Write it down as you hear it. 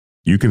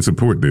You can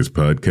support this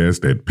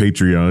podcast at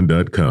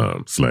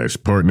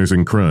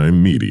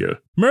patreon.com/partnersincrimemedia.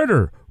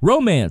 Murder,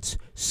 romance,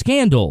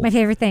 scandal. My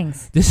favorite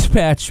things.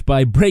 Dispatch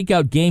by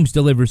Breakout Games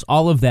delivers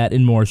all of that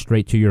and more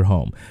straight to your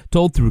home.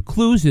 Told through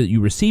clues that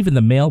you receive in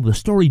the mail, the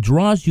story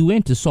draws you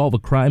in to solve a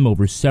crime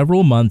over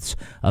several months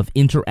of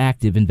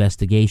interactive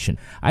investigation.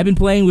 I've been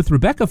playing with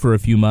Rebecca for a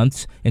few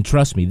months, and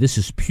trust me, this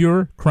is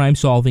pure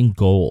crime-solving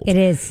gold. It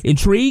is.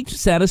 Intrigued?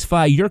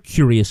 Satisfy your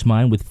curious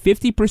mind with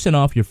 50%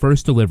 off your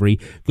first delivery.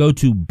 Go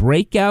to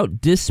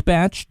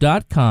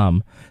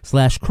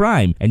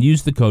breakoutdispatch.com/crime and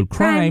use the code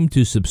CRIME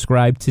to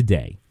subscribe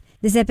today.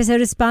 This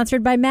episode is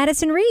sponsored by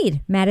Madison Reed.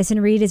 Madison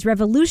Reed is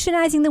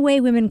revolutionizing the way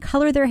women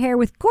color their hair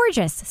with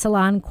gorgeous,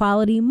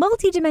 salon-quality,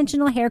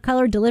 multi-dimensional hair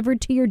color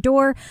delivered to your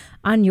door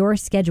on your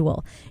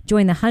schedule.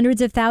 Join the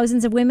hundreds of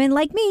thousands of women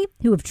like me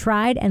who have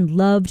tried and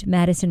loved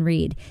Madison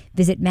Reed.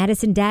 Visit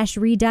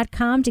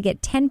madison-reed.com to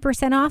get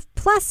 10% off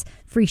plus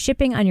free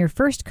shipping on your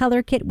first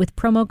color kit with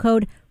promo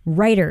code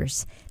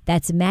WRITERS.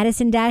 That's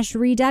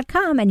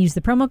madison-reed.com and use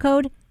the promo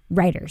code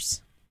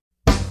WRITERS.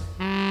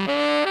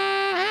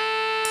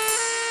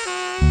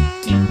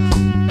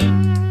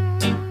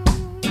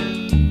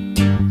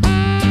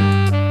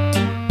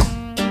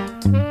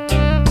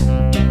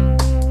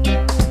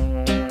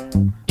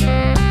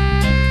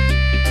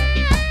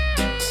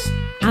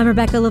 I'm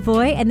Rebecca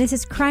Lavoie, and this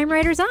is Crime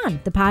Writers On,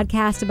 the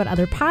podcast about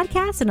other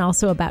podcasts and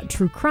also about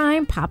true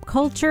crime, pop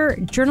culture,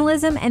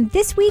 journalism, and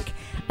this week,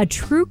 a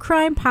true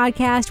crime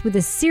podcast with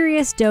a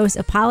serious dose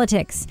of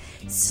politics.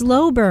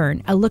 Slow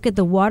Burn, a look at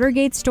the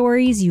Watergate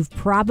stories you've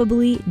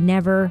probably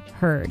never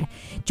heard.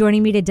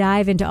 Joining me to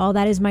dive into all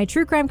that is my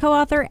true crime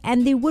co-author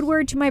and the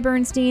Woodward to my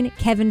Bernstein,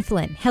 Kevin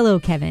Flynn. Hello,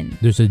 Kevin.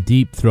 There's a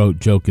deep throat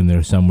joke in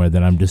there somewhere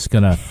that I'm just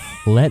going to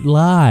let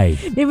lie.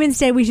 Maybe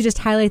instead we should just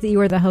highlight that you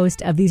are the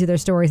host of These Are Their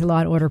Stories, the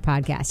Law & Order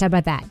podcast. How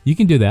about that? You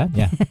can do that,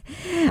 yeah.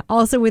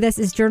 Also with us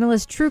is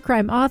journalist, true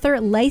crime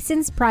author,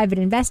 licensed private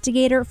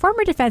investigator,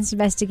 former defense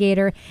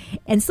investigator,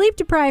 and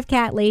sleep-deprived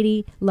cat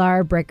lady,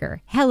 Laura Bricker.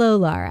 Hello,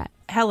 Laura.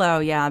 Hello,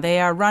 yeah, they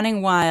are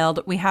running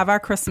wild. We have our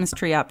Christmas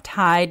tree up,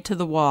 tied to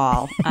the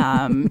wall.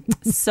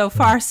 So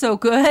far, so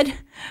good,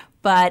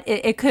 but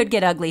it could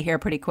get ugly here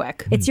pretty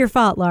quick. It's your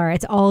fault, Laura.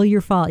 It's all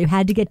your fault. You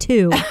had to get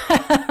two.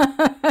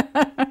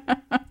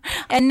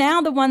 And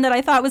now the one that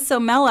I thought was so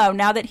mellow,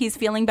 now that he's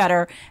feeling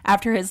better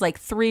after his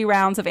 3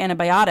 rounds of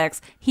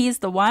antibiotics, he's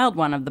the wild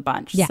one of the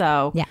bunch. Yeah,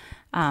 so yeah.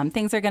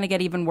 Things are going to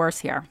get even worse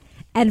here.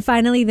 And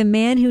finally, the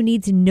man who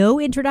needs no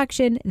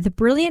introduction, the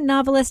brilliant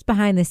novelist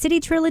behind the City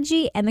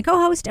Trilogy and the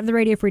co-host of the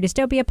Radio Free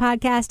Dystopia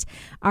podcast,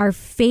 our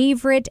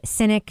favorite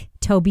cynic,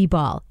 Toby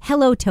Ball.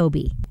 Hello,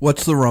 Toby.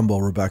 What's the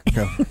rumble,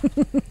 Rebecca?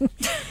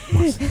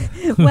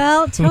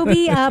 Well,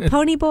 Toby,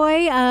 Pony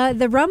Boy,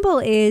 the rumble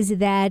is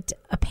that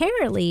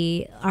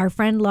apparently our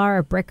friend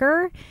Laura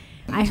Bricker,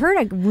 I heard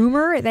a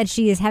rumor that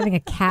she is having a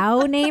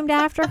cow named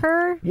after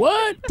her.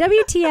 What?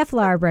 WTF,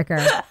 Laura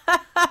Bricker?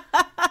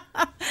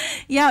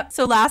 Yeah,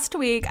 so last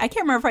week, I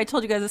can't remember if I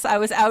told you guys this, I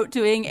was out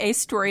doing a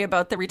story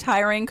about the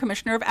retiring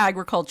Commissioner of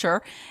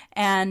Agriculture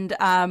and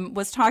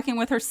was talking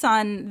with her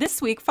son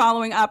this week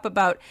following up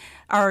about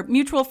our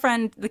mutual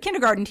friend, the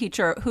kindergarten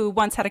teacher, who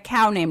once had a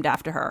cow named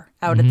after her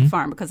out at the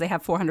farm because they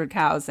have 400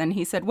 cows. And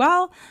he said,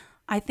 well,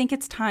 I think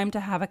it's time to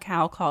have a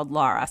cow called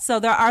Laura. So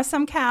there are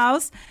some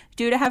cows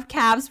due to have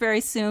calves very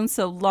soon.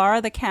 So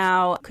Laura the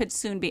cow could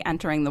soon be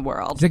entering the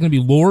world. Is it going to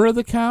be Laura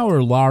the cow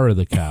or Lara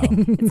the cow?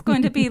 It's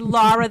going to be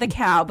Laura the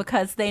cow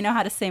because they know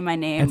how to say my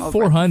name. At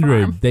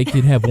 400, they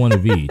could have one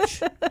of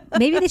each.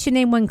 Maybe they should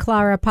name one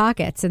Clara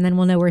Pockets, and then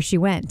we'll know where she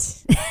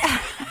went.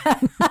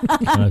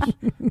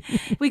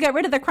 We got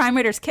rid of the Crime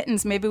Writers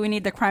kittens. Maybe we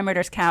need the Crime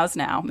Writers cows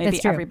now. Maybe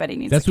everybody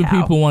needs That's a cow.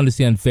 what people want to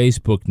see on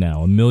Facebook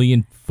now. 1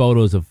 million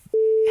photos of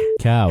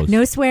cows.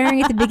 No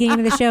swearing at the beginning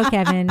of the show,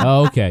 Kevin.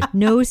 Oh, okay.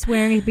 No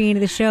swearing at the beginning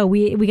of the show.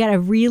 We got a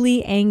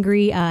really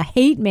angry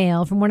hate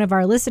mail from one of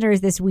our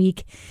listeners this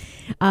week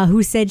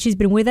who said she's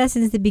been with us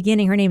since the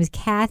beginning. Her name is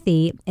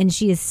Kathy, and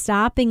she is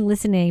stopping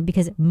listening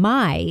because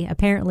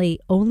apparently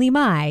only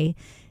my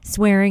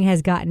swearing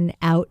has gotten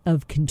out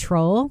of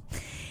control.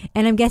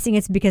 And I'm guessing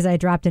it's because I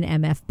dropped an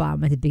MF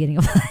bomb at the beginning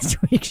of last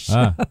week's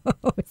show.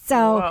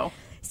 So... Whoa.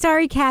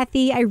 Sorry,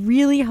 Kathy. I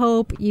really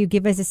hope you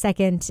give us a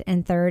second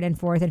and third and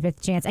fourth and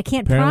fifth chance. I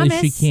can't Apparently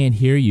promise. she can't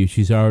hear you.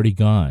 She's already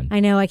gone. I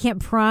know. I can't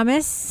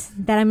promise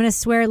that I'm going to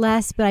swear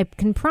less, but I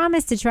can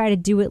promise to try to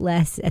do it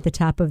less at the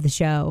top of the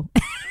show.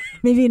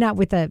 Maybe not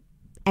with the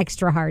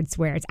extra hard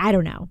swears. I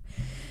don't know.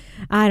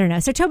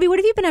 So, Toby, what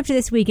have you been up to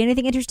this week?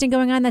 Anything interesting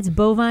going on that's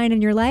bovine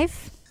in your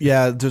life?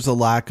 Yeah, there's a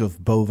lack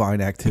of bovine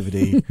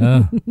activity.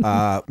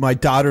 My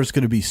daughter's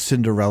going to be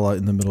Cinderella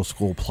in the middle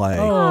school play.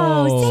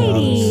 Oh,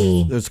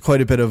 Sadie. There's quite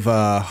a bit of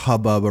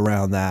hubbub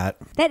around that.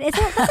 That's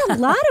a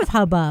lot of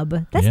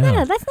hubbub. That's not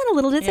a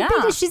little. That's a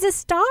big. She's a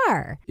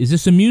star. Is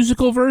this a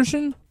musical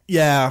version?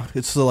 Yeah,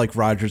 it's the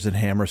Rodgers and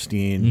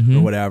Hammerstein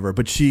or whatever.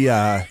 But she...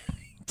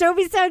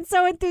 Toby sounds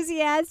so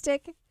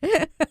enthusiastic.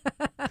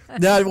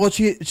 Yeah, well,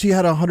 she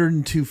had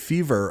 102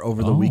 fever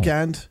over the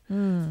weekend.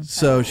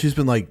 So she's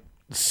been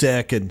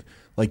sick and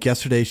Like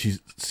yesterday, she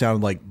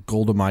sounded like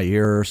Golda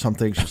Meir or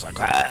something. She was like,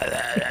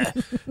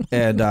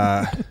 and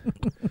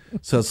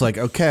so it's like,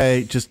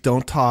 okay, just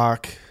don't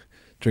talk,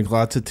 drink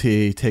lots of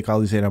tea, take all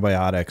these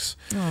antibiotics.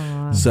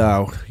 Aww.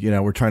 So,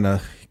 we're trying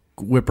to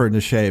whip her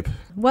into shape.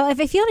 Well, if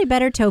I feel any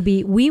better,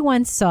 Toby, we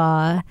once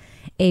saw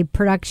a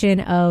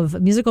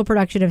musical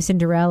production of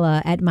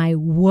Cinderella at my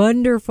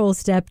wonderful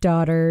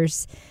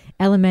stepdaughter's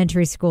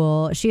elementary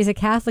school. She is a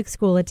Catholic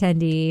school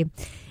attendee.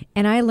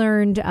 And I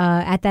learned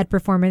at that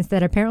performance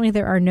that apparently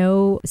there are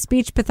no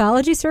speech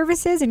pathology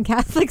services in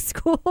Catholic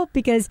school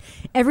because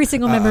every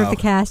single member of the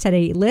cast had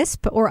a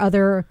lisp or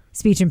other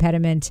speech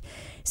impediment.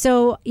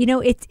 So,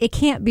 it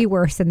can't be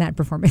worse than that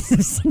performance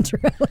of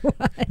Cinderella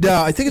was.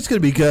 No, I think it's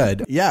going to be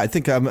good. Yeah, I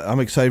think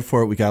I'm excited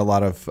for it. We got a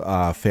lot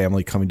of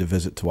family coming to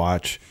visit to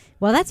watch.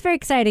 Well, that's very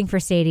exciting for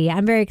Sadie.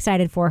 I'm very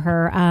excited for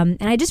her.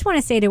 And I just want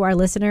to say to our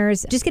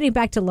listeners, just getting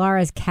back to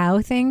Laura's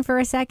cow thing for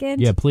a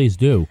second. Yeah, please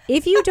do.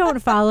 If you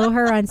don't follow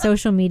her on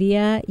social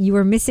media, you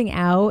are missing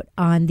out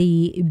on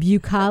the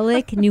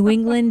bucolic New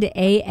England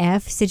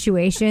AF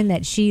situation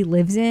that she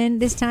lives in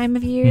this time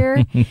of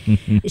year.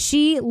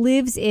 She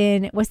lives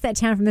in, what's that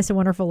town from This a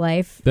Wonderful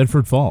Life?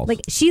 Bedford Falls.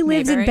 Like, she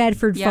lives in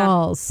Bedford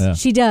Falls. Yeah.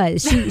 She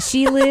does.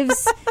 She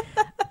lives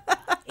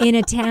in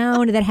a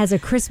town that has a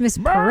Christmas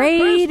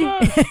parade.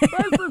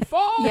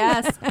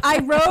 Yes. I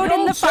rode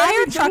in the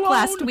fire truck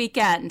last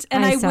weekend,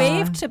 and I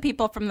waved to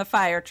people from the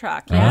fire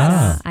truck.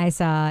 Yes. I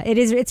saw.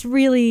 It's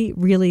really,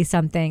 really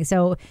something.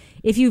 So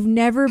if you've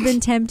never been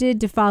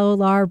tempted to follow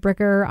Laura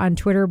Bricker on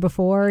Twitter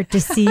before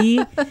to see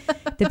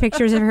the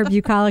pictures of her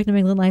bucolic New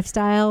England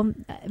lifestyle,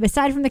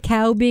 aside from the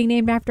cow being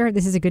named after her,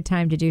 this is a good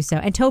time to do so.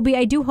 And Toby,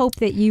 I do hope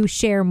that you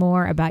share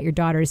more about your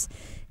daughter's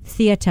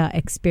theater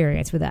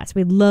experience with us.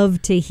 We'd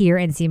love to hear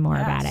and see more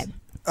about it.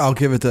 I'll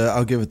give it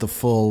the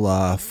full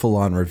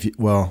on review.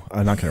 Well,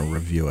 I'm not going to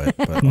review it,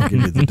 but I'll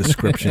give you the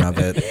description of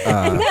it.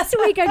 This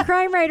week on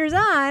Crime Writers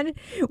On,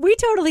 we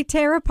totally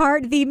tear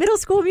apart the middle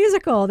school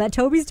musical that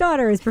Toby's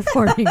daughter is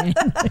performing in.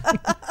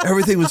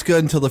 Everything was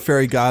good until the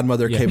fairy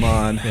godmother came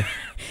on.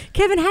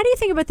 Kevin, how do you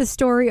think about the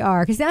story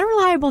arc? Is the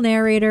unreliable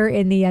narrator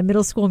in the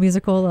middle school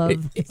musical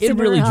of it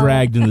really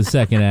dragged in the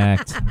second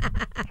act.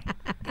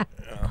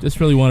 Just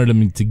really wanted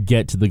him to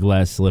get to the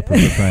glass slipper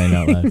for crying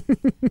out loud.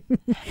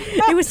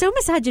 It was so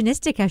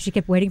misogynistic how she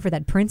kept waiting for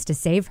that prince to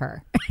save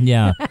her.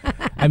 Yeah.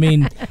 I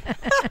mean,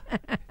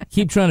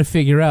 keep trying to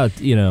figure out,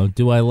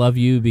 do I love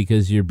you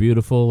because you're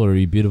beautiful or are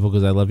you beautiful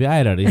because I love you?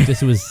 I don't know.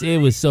 It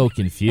was so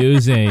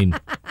confusing.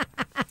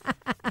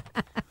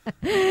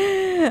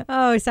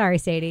 Oh, sorry,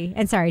 Sadie.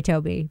 And sorry,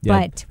 Toby.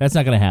 Yeah, but that's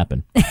not going to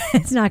happen.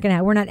 It's not going to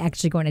happen. We're not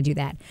actually going to do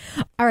that.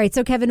 All right.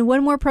 So, Kevin,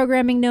 one more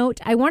programming note.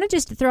 I want to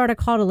just throw out a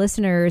call to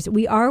listeners.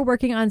 We are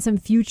working on some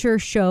future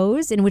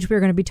shows in which we're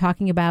going to be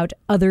talking about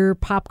other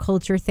pop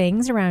culture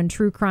things around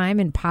true crime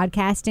and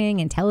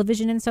podcasting and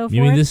television and so forth.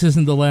 You mean this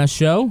isn't the last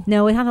show?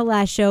 No, it's not the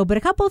last show, but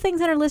a couple of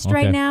things on our list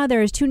right now.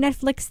 There's 2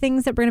 Netflix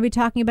things that we're going to be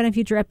talking about in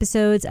future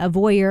episodes, A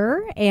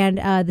Voyeur and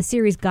the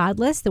series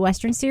Godless, the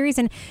Western series.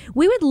 And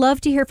we would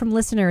love to hear from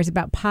listeners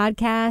about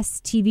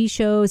podcasts, TV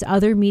shows,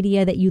 other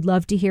media that you'd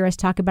love to hear us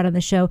talk about on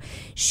the show.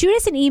 Shoot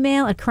us an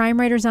email at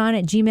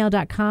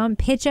crimewriterson@gmail.com.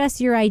 Pitch us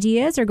your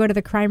ideas or go to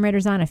the Crime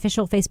Writers On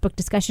official Facebook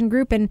discussion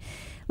group and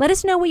let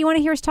us know what you want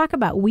to hear us talk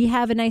about. We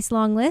have a nice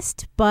long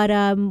list, but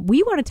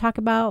we want to talk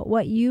about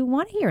what you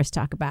want to hear us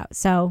talk about.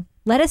 So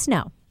let us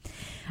know.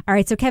 All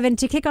right, so Kevin,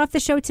 to kick off the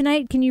show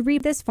tonight, can you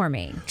read this for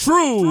me?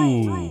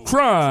 True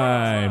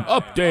Crime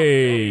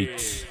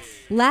Update.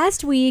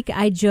 Last week,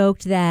 I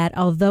joked that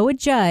although a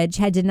judge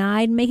had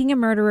denied making a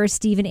murderer,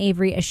 Stephen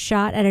Avery, a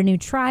shot at a new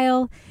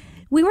trial,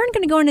 we weren't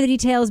going to go into the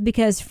details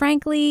because,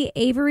 frankly,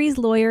 Avery's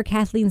lawyer,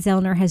 Kathleen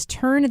Zellner, has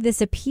turned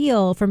this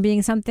appeal from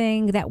being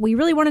something that we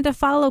really wanted to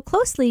follow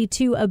closely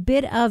to a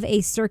bit of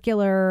a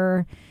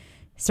circular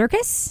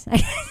circus. I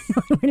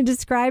don't know how to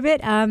describe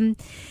it.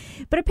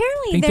 But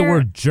apparently I think the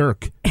word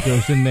jerk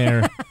goes in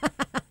there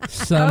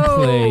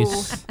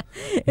someplace.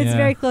 It's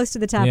very close to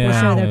the top of the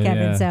show, though,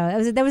 Kevin.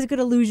 So that was a good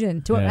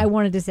allusion to what I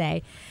wanted to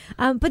say.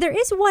 But there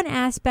is one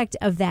aspect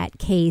of that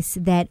case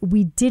that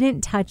we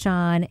didn't touch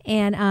on,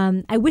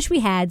 and I wish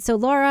we had. So,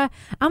 Laura,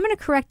 I'm going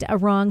to correct a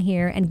wrong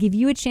here and give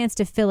you a chance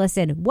to fill us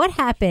in. What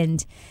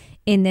happened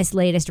in this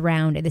latest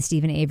round of the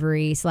Stephen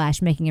Avery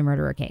 / Making a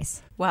Murderer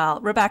case? Well,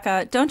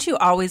 Rebecca, don't you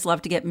always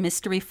love to get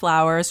mystery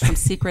flowers from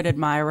secret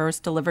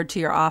admirers delivered to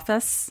your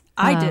office?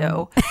 I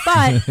do.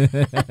 But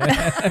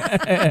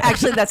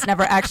actually, that's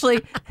never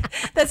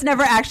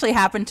actually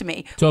happened to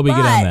me. Toby, get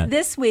on that.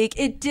 This week,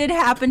 it did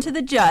happen to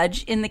the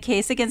judge in the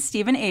case against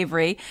Stephen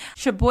Avery,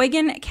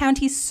 Sheboygan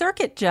County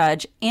Circuit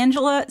Judge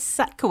Angela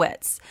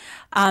Sutkowitz.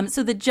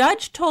 So the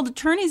judge told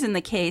attorneys in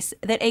the case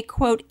that a,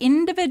 quote,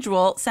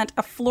 individual sent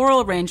a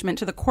floral arrangement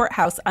to the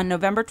courthouse on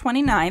November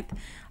 29th,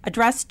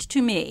 addressed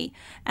to me,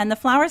 and the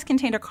flowers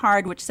contained a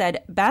card which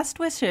said, "Best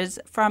wishes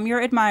from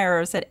your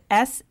admirers at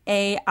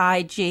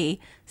SAIG.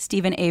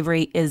 Stephen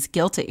Avery is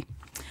guilty."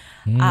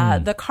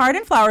 The card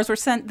and flowers were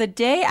sent the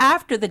day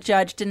after the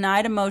judge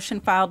denied a motion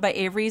filed by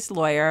Avery's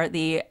lawyer,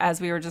 the,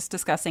 as we were just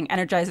discussing,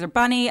 Energizer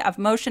Bunny of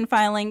motion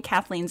filing,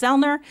 Kathleen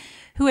Zellner,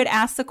 who had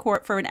asked the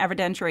court for an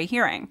evidentiary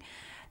hearing.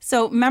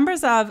 So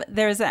members of,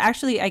 there's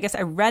actually, I guess,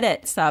 a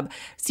Reddit sub,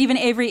 Stephen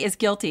Avery is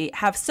guilty,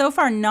 have so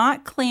far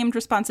not claimed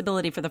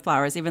responsibility for the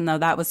flowers, even though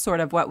that was sort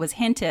of what was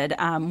hinted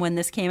when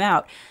this came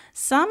out.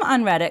 Some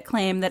on Reddit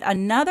claim that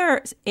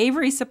another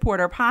Avery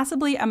supporter,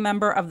 possibly a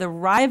member of the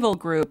rival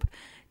group,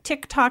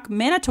 TikTok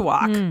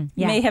Manitowoc,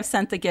 may have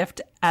sent the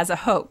gift as a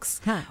hoax,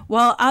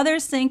 while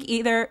others think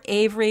either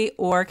Avery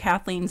or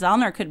Kathleen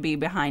Zellner could be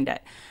behind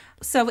it.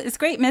 So it's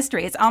great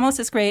mystery. It's almost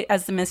as great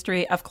as the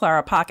mystery of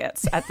Clara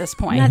Pockets at this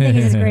point. Nothing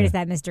is as great as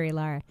that mystery,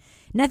 Laura.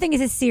 Nothing is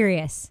as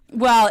serious.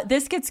 Well,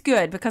 this gets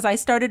good because I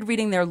started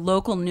reading their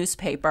local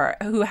newspaper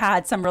who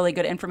had some really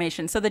good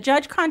information. So the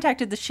judge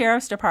contacted the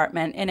sheriff's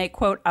department in a,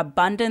 quote,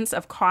 abundance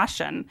of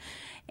caution.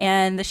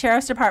 And the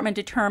sheriff's department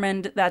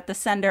determined that the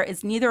sender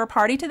is neither a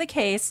party to the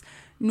case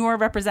nor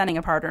representing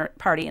a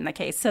party in the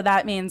case. So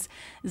that means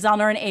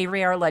Zellner and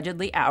Avery are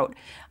allegedly out.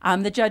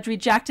 The judge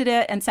rejected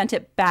it and sent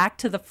it back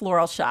to the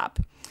floral shop.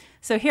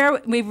 So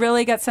here we've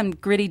really got some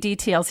gritty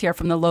details here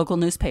from the local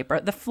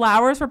newspaper. The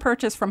flowers were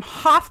purchased from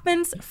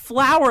Hoffman's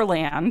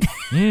Flowerland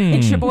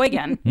in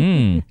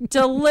Sheboygan,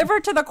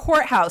 delivered to the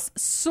courthouse.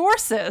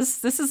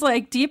 Sources, this is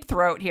like Deep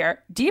Throat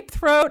here, Deep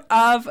Throat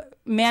of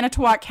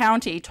Manitowoc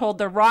County told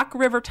the Rock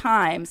River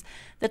Times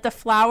that the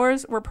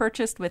flowers were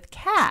purchased with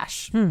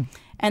cash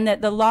and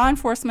that the law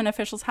enforcement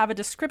officials have a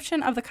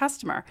description of the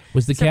customer.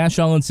 Was the cash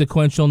all in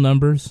sequential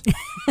numbers?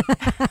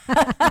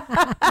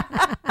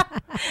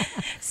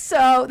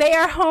 So they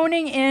are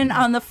honing in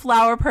on the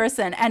flower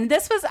person. And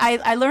this was,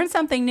 I learned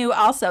something new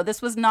also.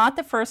 This was not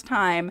the first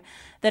time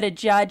that a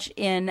judge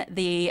in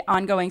the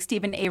ongoing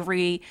Stephen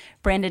Avery,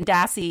 Brandon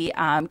Dassey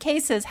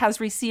cases has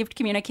received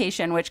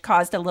communication which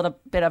caused a little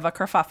bit of a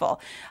kerfuffle.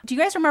 Do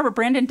you guys remember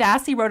Brandon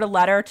Dassey wrote a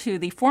letter to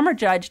the former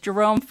judge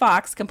Jerome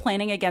Fox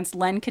complaining against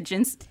Len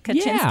Kaczynski?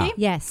 Yeah.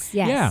 Yes.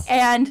 Yeah.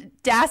 And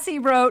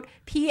Dassey wrote,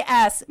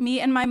 P.S.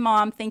 Me and my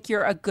mom think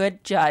you're a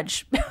good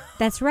judge.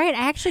 That's right.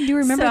 I actually do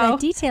remember that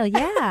detail.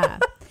 Yeah.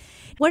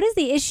 What is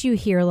the issue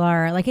here,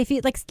 Laura? Like, if you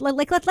let's take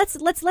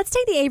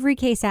the Avery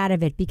case out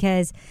of it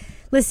because,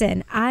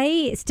 listen,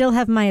 I still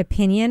have my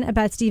opinion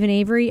about Stephen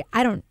Avery.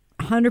 I don't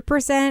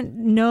 100%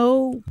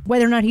 know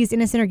whether or not he's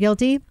innocent or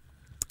guilty.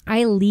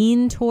 I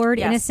lean toward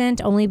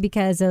innocent only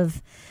because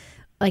of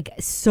like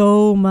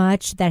so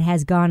much that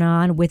has gone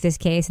on with this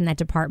case and that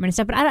department and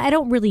stuff. But I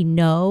don't really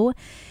know.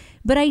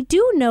 But I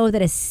do know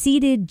that a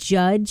seated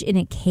judge in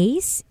a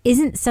case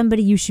isn't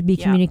somebody you should be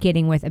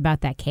communicating with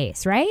about that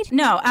case, right?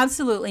 No,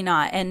 absolutely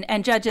not.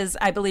 And judges,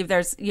 I believe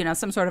there's,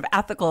 some sort of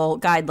ethical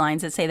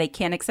guidelines that say they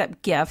can't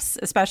accept gifts,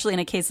 especially in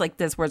a case like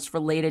this where it's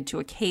related to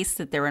a case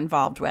that they're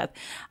involved with.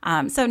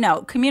 So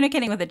no,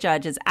 communicating with a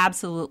judge is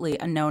absolutely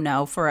a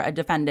no-no for a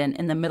defendant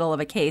in the middle of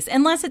a case,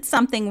 unless it's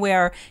something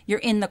where you're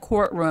in the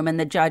courtroom and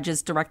the judge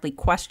is directly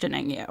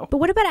questioning you. But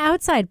what about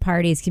outside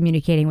parties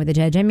communicating with the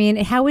judge? I mean,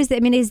 how is it? I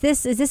mean, is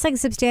this like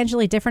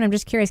substantially different? I'm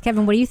just curious,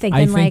 Kevin. What do you think?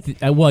 I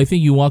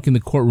think you walk in the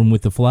courtroom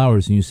with the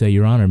flowers and you say,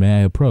 "Your Honor, may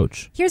I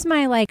approach?" Here's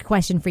my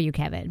question for you,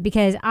 Kevin,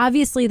 because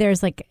obviously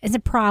there's it's a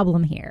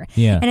problem here,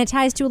 and it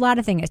ties to a lot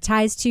of things. It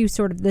ties to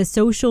sort of the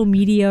social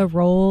media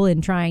role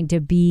in trying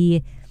to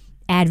be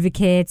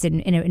advocates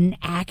in an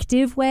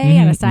active way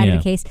on a side of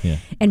the case. Yeah.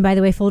 And by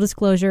the way, full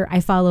disclosure,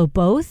 I follow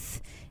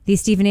both the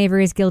Stephen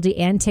Avery is guilty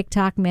and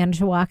TikTok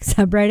Manitowoc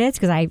subreddits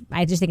because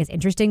I just think it's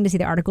interesting to see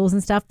the articles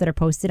and stuff that are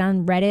posted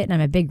on Reddit, and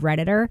I'm a big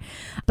Redditor.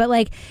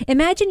 But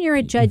imagine you're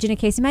a judge in a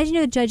case. Imagine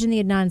you're the judge in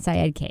the Adnan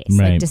Syed case,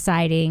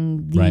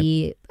 deciding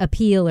the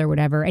appeal or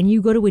whatever, and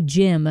you go to a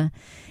gym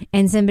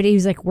and somebody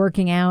who's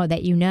working out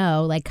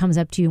that comes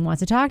up to you and wants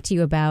to talk to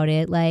you about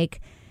it.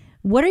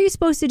 What are you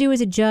supposed to do as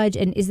a judge?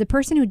 And is the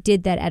person who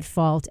did that at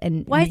fault?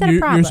 And why is that a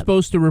problem? You're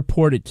supposed to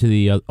report it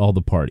to all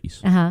the parties.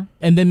 Uh-huh.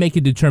 And then make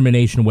a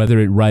determination whether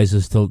it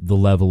rises to the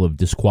level of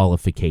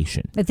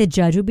disqualification. That the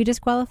judge would be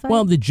disqualified?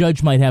 Well, the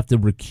judge might have to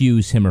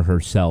recuse him or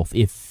herself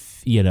if,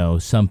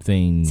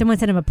 something... Someone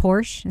sent him a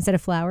Porsche instead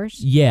of flowers?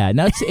 Yeah.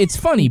 Now, it's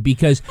funny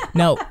because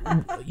now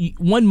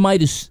one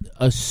might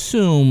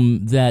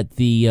assume that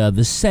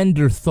the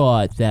sender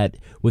thought that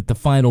with the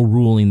final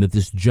ruling that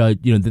this judge,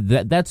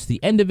 that's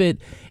the end of it,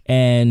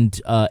 and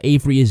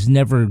Avery is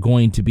never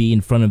going to be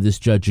in front of this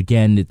judge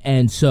again.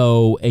 And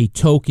so a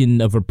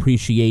token of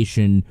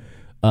appreciation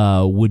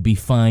would be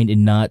fine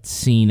and not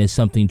seen as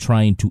something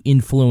trying to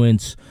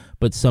influence,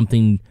 but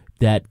something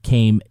that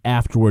came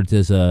afterwards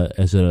as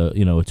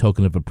a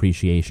token of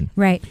appreciation.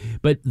 Right.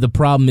 But the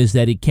problem is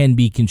that it can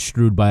be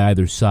construed by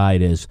either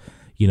side as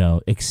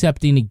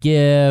accepting a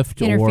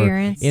gift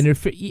interference.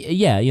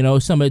 Or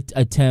some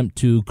attempt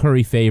to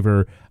curry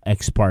favor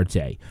ex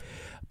parte.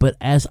 But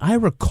as I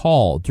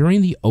recall,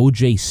 during the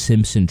O.J.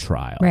 Simpson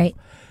trial, right,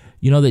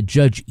 that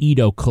Judge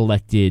Ito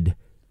collected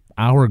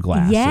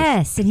hourglasses.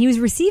 Yes, and he was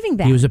receiving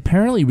that. He was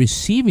apparently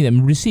receiving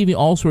them, receiving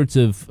all sorts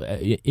of,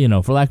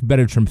 for lack of a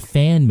better term,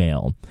 fan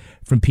mail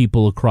from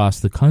people across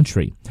the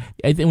country.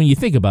 I think when you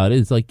think about it,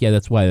 it's like, yeah,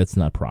 that's why that's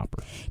not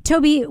proper.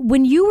 Toby,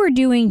 when you were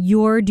doing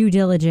your due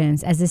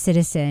diligence as a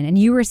citizen and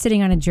you were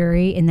sitting on a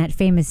jury in that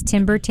famous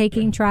timber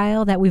taking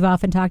trial that we've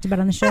often talked about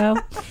on the show,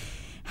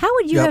 how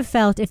would you have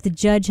felt if the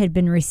judge had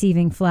been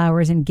receiving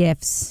flowers and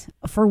gifts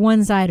for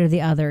one side or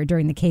the other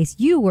during the case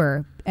you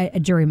were a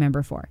jury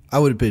member for? I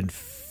would have been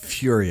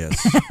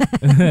furious.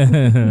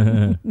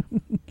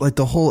 Like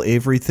the whole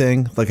Avery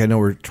thing. Like, I know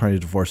we're trying to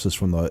divorce this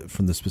from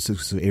the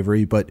specifics of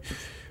Avery, but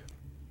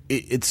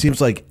it seems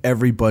like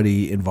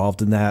everybody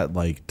involved in that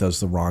like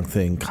does the wrong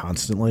thing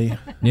constantly.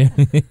 Yeah.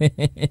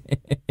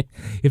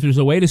 If there's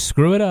a way to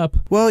screw it up.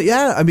 Well,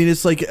 yeah. I mean,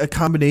 it's like a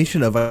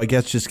combination of, I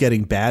guess, just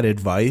getting bad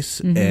advice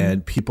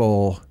and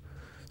people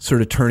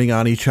sort of turning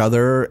on each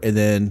other, and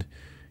then,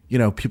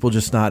 people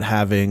just not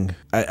having,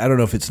 I don't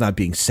know if it's not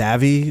being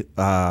savvy.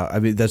 I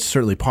mean, that's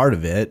certainly part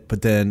of it.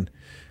 But then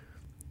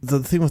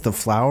the thing with the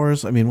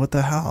flowers, I mean, what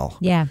the hell?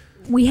 Yeah.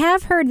 We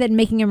have heard that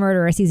Making a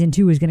Murderer season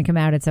 2 is going to come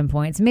out at some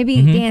point. So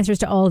maybe the answers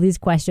to all of these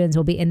questions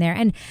will be in there.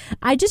 And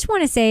I just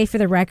want to say for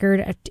the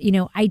record,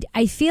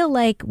 I feel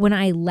like when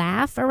I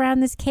laugh around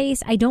this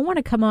case, I don't want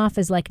to come off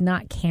as like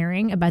not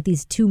caring about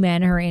these two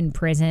men who are in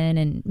prison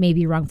and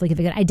maybe wrongfully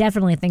convicted. I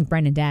definitely think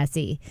Brendan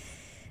Dassey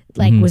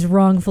was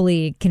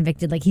wrongfully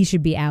convicted. Like, he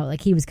should be out.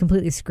 Like, he was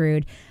completely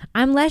screwed.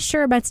 I'm less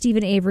sure about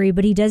Stephen Avery,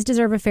 but he does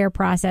deserve a fair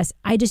process.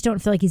 I just don't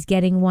feel like he's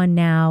getting one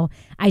now.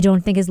 I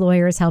don't think his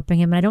lawyer is helping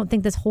him. And I don't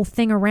think this whole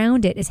thing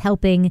around it is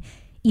helping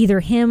either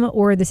him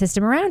or the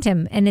system around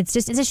him. And it's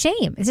a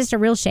shame. It's just a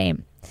real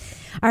shame.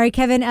 All right,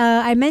 Kevin,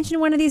 I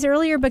mentioned one of these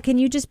earlier, but can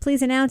you just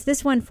please announce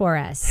this one for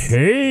us?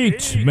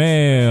 Hate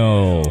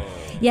mail.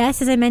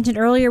 Yes, as I mentioned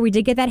earlier, we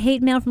did get that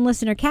hate mail from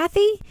listener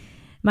Kathy.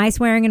 My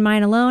swearing and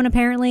mine alone,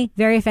 apparently.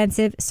 Very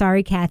offensive.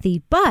 Sorry,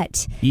 Kathy.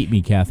 But eat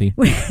me, Kathy.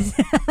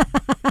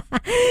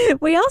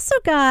 We also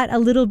got a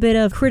little bit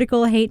of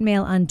critical hate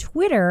mail on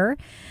Twitter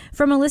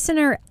from a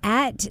listener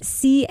at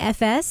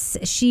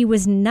CFS. She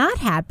was not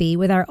happy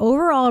with our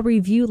overall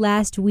review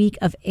last week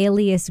of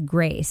Alias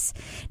Grace.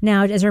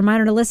 Now, as a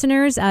reminder to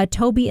listeners,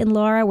 Toby and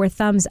Laura were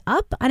thumbs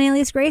up on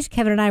Alias Grace.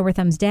 Kevin and I were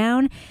thumbs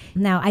down.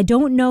 Now, I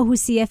don't know who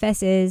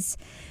CFS is,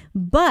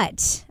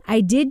 but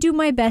I did do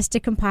my best to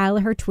compile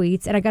her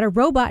tweets, and I got a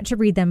robot to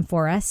read them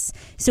for us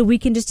so we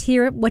can just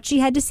hear what she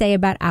had to say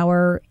about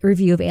our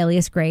review of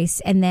Alias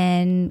Grace, and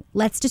then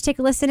let's just take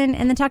a listen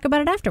and then talk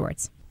about it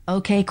afterwards.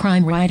 Okay,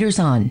 crime writers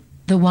on.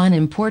 The one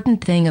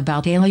important thing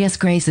about Alias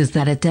Grace is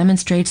that it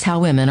demonstrates how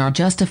women are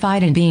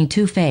justified in being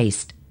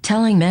two-faced,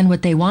 telling men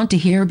what they want to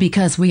hear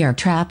because we are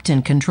trapped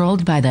and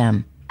controlled by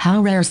them.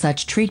 How rare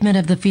such treatment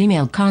of the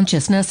female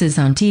consciousness is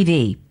on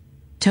TV.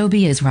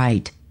 Toby is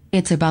right.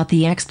 It's about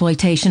the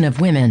exploitation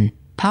of women,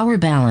 power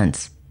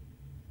balance.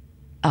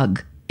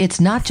 Ugh,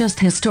 it's not just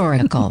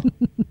historical.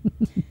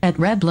 At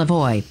Reb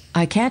Lavoie,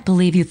 I can't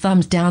believe you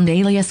thumbs down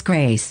Alias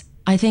Grace.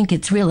 I think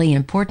it's really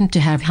important to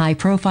have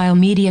high-profile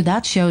media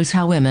that shows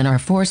how women are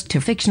forced to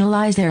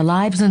fictionalize their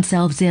lives and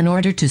selves in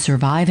order to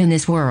survive in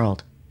this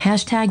world.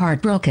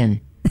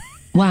 #heartbroken.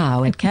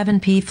 Wow, at Kevin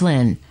P.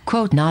 Flynn,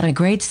 quote, not a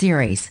great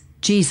series.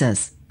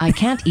 Jesus. I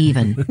can't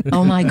even.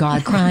 Oh my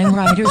God, crime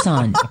writers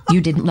on.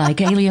 You didn't like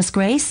Alias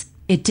Grace?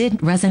 It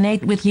didn't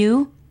resonate with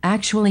you?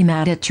 Actually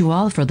mad at you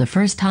all for the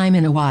first time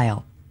in a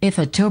while. If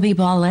a Toby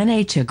Ball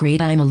NH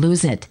agreed, I'm a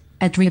lose it.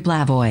 At Reb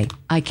Lavoie.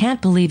 I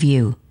can't believe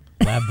you.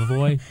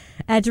 Lavoie?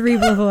 At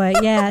Reb Lavoie,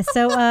 yeah.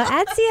 So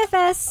at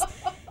CFS,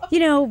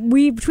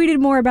 we tweeted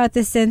more about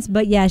this since,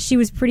 but yeah, she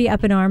was pretty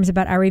up in arms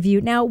about our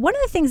review. Now, one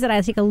of the things that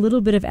I take a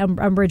little bit of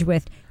umbrage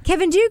with,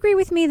 Kevin, do you agree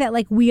with me that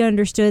we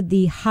understood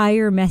the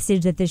higher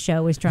message that this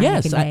show was trying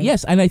to convey?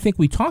 Yes, and I think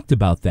we talked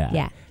about that.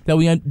 Yeah.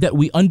 That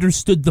we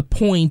understood the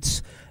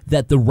points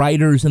that the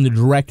writers and the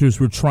directors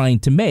were trying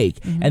to make,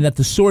 and that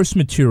the source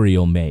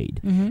material made.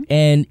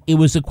 And it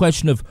was a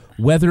question of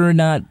whether or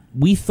not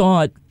we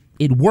thought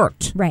it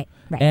worked. Right.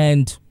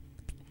 And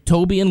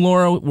Toby and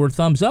Laura were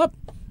thumbs up.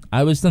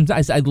 I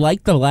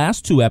liked the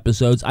last two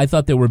episodes. I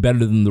thought they were better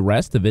than the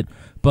rest of it.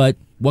 But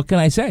what can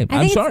I say?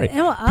 I'm sorry.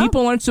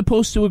 People aren't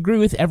supposed to agree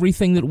with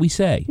everything that we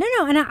say.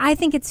 No, and I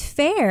think it's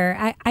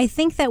fair. I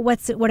think that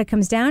what it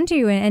comes down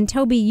to, and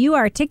Toby, you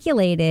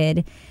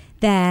articulated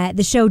that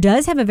the show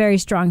does have a very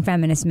strong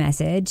feminist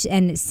message,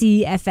 and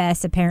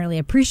CFS apparently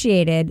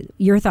appreciated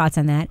your thoughts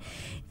on that.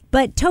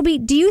 But Toby,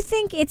 do you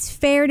think it's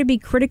fair to be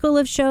critical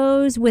of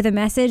shows with a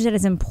message that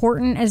is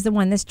important as the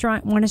one this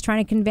one is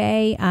trying to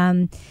convey?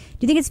 Do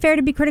you think it's fair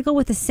to be critical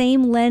with the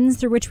same lens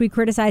through which we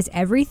criticize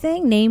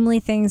everything, namely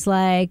things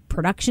like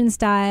production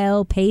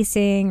style,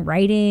 pacing,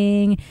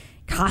 writing,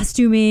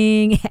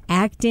 costuming,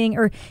 acting?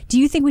 Or do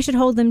you think we should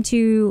hold them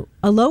to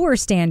a lower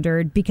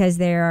standard because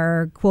they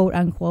are quote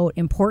unquote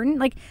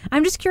important?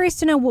 I'm just curious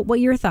to know what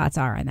your thoughts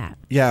are on that.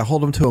 Yeah,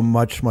 hold them to a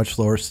much, much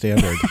lower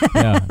standard.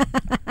 Yeah.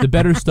 The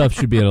better stuff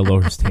should be at a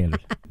lower standard.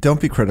 Don't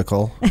be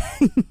critical.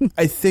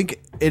 I think,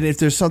 and if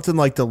there's something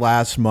like the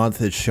last month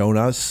has shown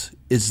us,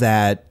 is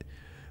that,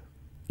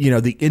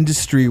 the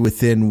industry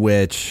within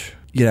which,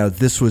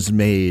 this was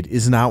made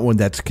is not one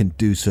that's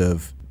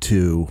conducive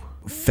to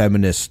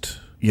feminist,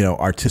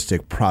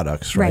 artistic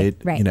products, right?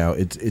 Right.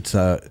 It's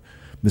a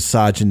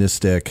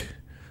misogynistic,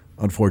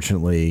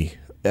 unfortunately,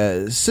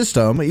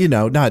 system,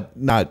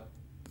 not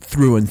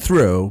through and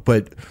through,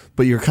 but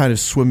you're kind of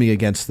swimming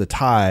against the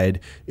tide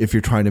if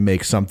you're trying to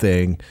make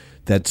something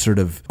that's sort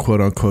of quote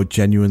unquote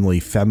genuinely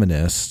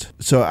feminist.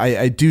 So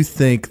I do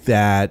think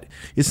that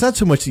it's not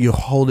so much that you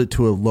hold it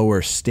to a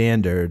lower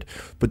standard,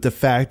 but the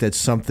fact that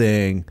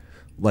something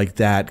like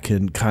that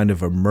can kind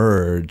of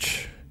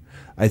emerge,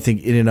 I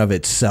think in and of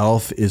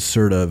itself is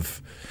sort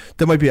of,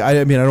 that might be,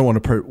 I don't want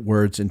to put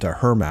words into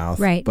her mouth,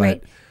 right, but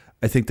right.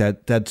 I think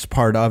that that's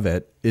part of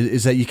it,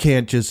 is that you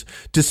can't just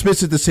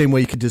dismiss it the same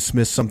way you could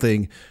dismiss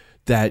something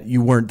that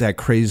you weren't that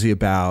crazy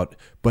about,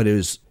 but it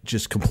was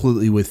just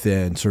completely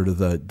within sort of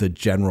the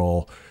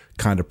general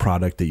kind of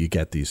product that you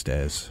get these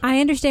days. I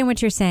understand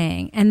what you're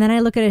saying. And then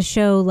I look at a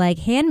show like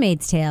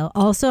Handmaid's Tale,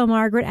 also a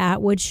Margaret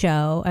Atwood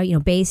show,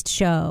 based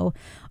show,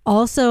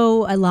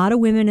 also a lot of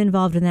women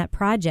involved in that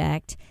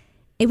project.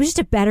 It was just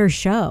a better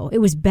show. It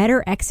was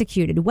better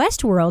executed.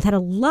 Westworld had a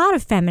lot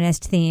of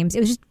feminist themes. It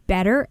was just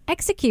better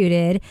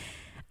executed.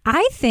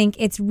 I think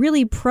it's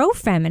really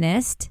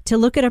pro-feminist to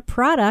look at a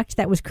product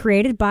that was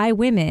created by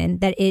women,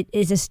 that it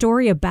is a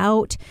story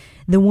about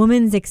the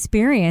woman's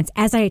experience,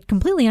 as I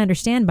completely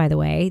understand, by the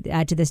way,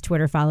 to this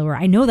Twitter follower.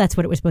 I know that's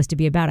what it was supposed to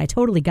be about. I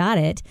totally got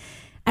it.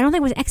 I don't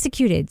think it was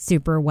executed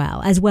super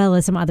well as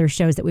some other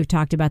shows that we've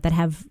talked about that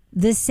have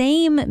the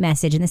same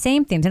message and the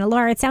same themes. And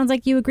Laura, it sounds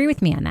like you agree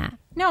with me on that.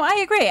 No,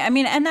 I agree. I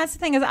mean, and that's the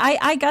thing is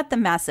I got the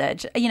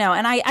message,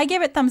 and I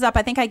gave it thumbs up.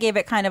 I think I gave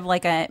it kind of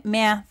like a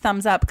meh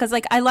thumbs up because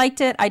I liked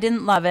it. I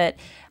didn't love it.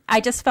 I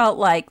just felt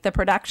like the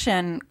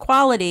production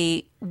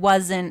quality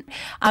wasn't.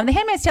 The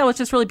Handmaid's Tale was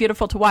just really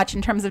beautiful to watch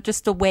in terms of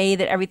just the way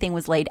that everything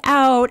was laid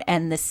out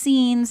and the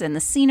scenes and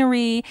the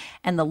scenery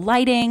and the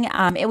lighting.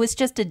 It was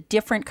just a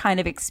different kind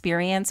of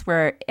experience,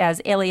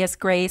 whereas Alias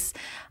Grace,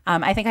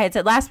 I think I had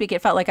said last week,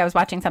 it felt like I was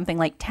watching something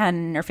like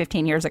 10 or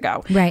 15 years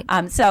ago. Right.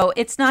 So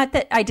it's not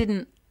that I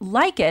didn't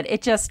like it.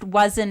 It just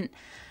wasn't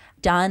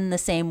done the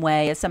same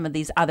way as some of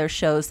these other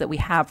shows that we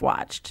have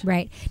watched.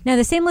 Right. Now,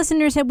 the same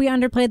listener said we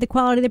underplayed the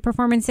quality of the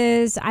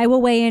performances. I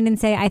will weigh in and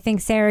say I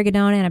think Sarah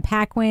Gadon, Anna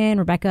Paquin,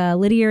 Rebecca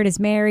Lydiard as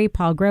Mary,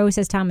 Paul Gross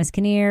as Thomas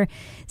Kinnear,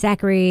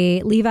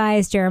 Zachary Levi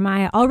as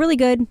Jeremiah, all really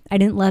good. I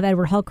didn't love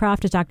Edward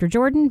Holcroft as Dr.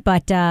 Jordan,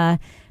 but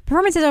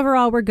performances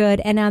overall were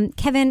good. And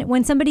Kevin,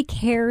 when somebody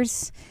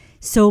cares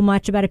so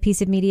much about a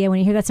piece of media, when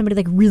you hear that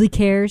somebody really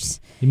cares.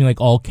 You mean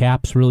like all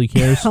caps really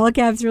cares? All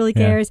caps really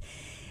cares.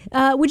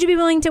 Would you be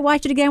willing to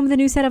watch it again with a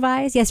new set of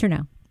eyes? Yes or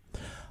no?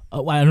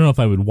 I don't know if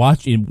I would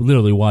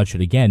literally watch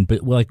it again,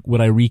 but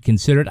would I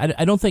reconsider it?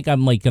 I don't think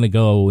I'm going to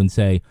go and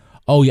say,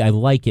 oh yeah, I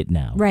like it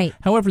now. Right.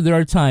 However, there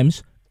are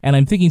times, and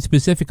I'm thinking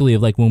specifically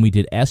of when we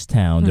did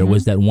S-Town, there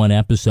was that one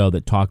episode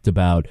that talked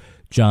about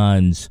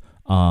John's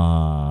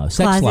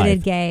sex closeted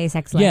life. Gay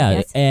sex life. Yeah,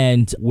 yes.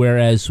 and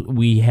whereas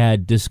we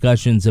had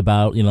discussions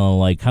about,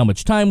 how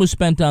much time was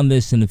spent on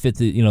this and if it's,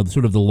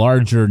 sort of the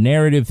larger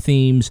narrative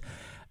themes,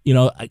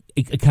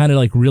 it kind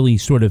of really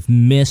sort of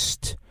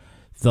missed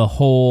the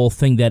whole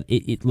thing that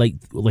it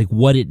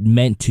what it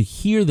meant to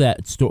hear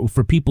that story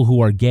for people who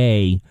are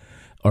gay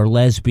or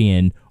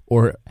lesbian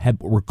or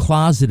were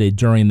closeted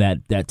during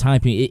that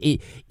time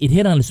period. It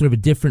hit on a sort of a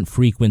different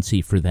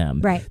frequency for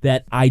them, right,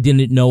 that I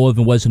didn't know of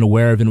and wasn't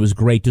aware of, and it was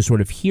great to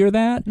sort of hear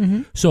that.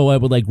 Mm-hmm. So I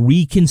would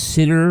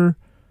reconsider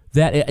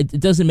that. It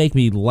doesn't make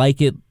me like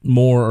it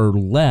more or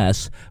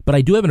less, but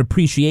I do have an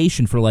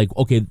appreciation for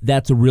okay,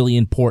 that's a really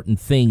important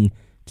thing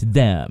to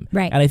them,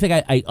 right? And I think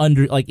I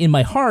in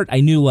my heart I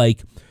knew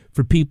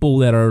for people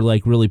that are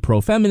really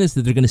pro-feminist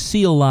that they're going to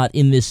see a lot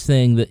in this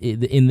thing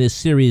in this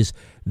series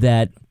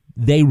that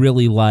they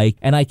really like,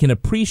 and I can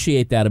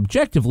appreciate that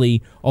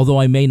objectively, although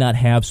I may not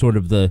have sort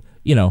of the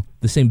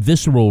same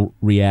visceral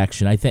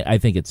reaction. I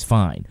think it's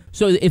fine.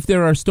 So if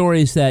there are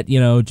stories that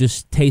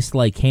just taste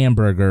like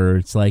hamburger,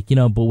 it's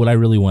but what I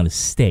really want is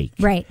steak,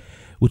 right?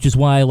 Which is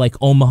why I like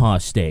Omaha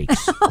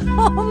steaks.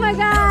 Oh my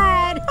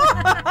God!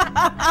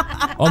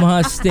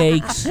 Omaha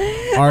steaks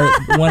are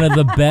one of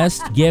the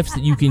best gifts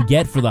that you can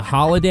get for the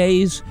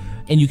holidays,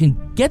 and you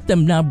can get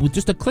them now with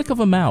just a click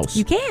of a mouse.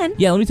 You can.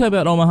 Yeah, let me tell you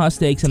about Omaha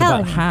steaks and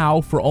about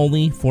how for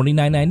only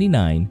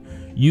 $49.99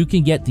 you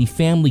can get the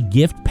family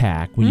gift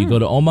pack when you go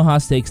to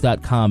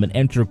omahasteaks.com and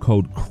enter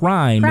code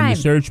CRIME in the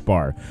search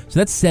bar. So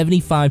that's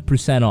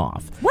 75%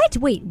 off. What?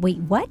 Wait,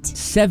 what?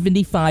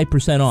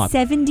 75% off.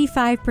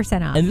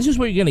 75% off. And this is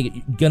what you're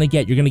gonna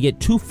get. You're gonna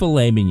get 2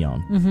 filet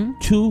mignon,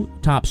 2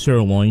 top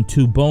sirloin,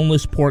 2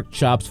 boneless pork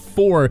chops,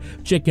 4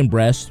 chicken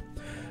breasts,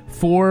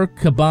 4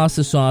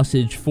 kielbasa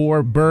sausage,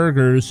 4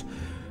 burgers,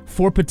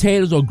 4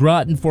 potatoes au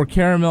gratin, 4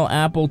 caramel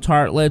apple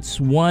tartlets,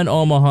 1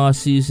 Omaha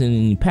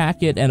seasoning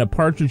packet, and a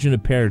partridge in a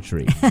pear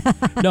tree.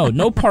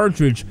 No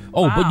partridge.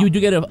 Oh, wow. But you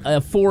do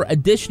get 4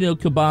 additional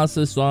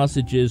kielbasa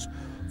sausages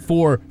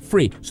for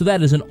free. So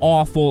that is an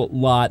awful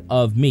lot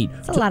of meat.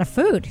 It's a lot of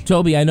food.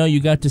 Toby, I know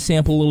you got to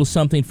sample a little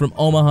something from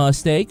Omaha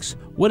Steaks.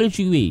 What did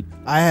you eat?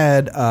 I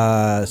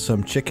had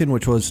some chicken,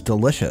 which was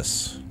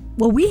delicious.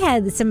 Well, we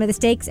had some of the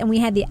steaks, and we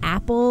had the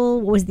apple.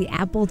 What was the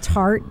apple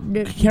tart?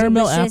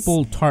 Caramel Delicious.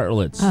 apple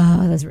tartlets.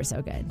 Oh, those were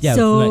so good. Yeah,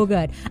 so like-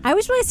 good. I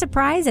was really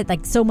surprised that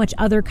like so much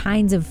other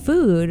kinds of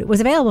food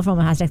was available from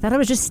Omaha Steak. I thought it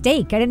was just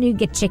steak. I didn't even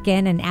get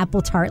chicken and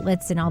apple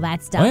tartlets and all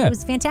that stuff. Oh, yeah. It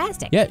was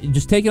fantastic. Yeah,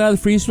 just take it out of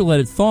the freezer, let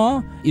it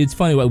thaw. It's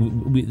funny.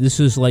 This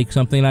is like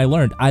something I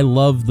learned. I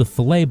love the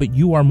filet, but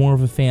you are more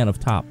of a fan of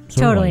top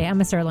sirloin. Totally. I'm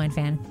a sirloin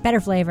fan.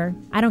 Better flavor.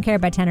 I don't care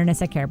about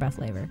tenderness. I care about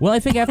flavor. Well, I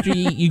think after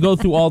you go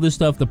through all this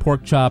stuff, the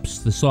pork chops,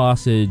 the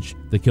sausage,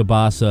 the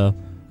kielbasa,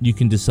 you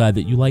can decide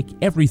that you like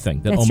everything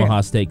that That's Omaha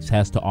true. Steaks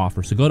has to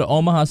offer. So go to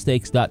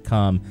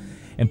omahasteaks.com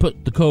and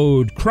put the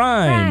code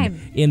CRIME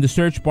in the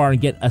search bar and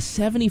get a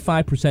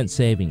 75%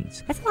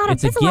 savings. That's a lot of.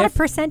 It's a That's a lot of gift.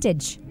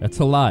 percentage. That's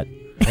a lot.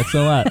 That's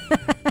a lot.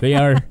 They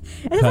are.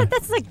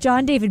 That's like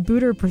John David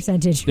Booter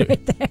percentage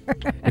right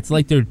there. It's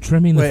like they're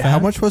trimming the Wait, fat. how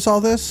much was all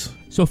this?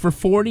 So for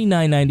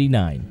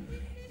 $49.99,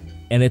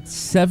 and it's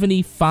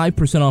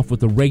 75% off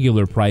what the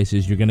regular price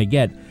is, you're going to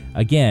get,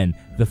 again,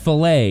 the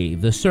filet,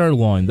 the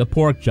sirloin, the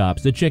pork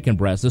chops, the chicken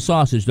breast, the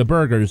sausage, the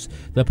burgers,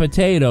 the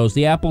potatoes,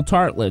 the apple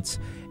tartlets,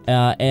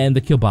 and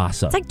the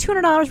kielbasa. It's like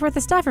 $200 worth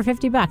of stuff for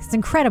 $50. It's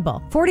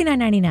incredible.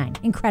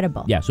 $49.99.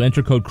 Incredible. Yeah, so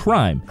enter code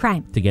CRIME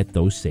Crime. to get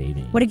those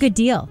savings. What a good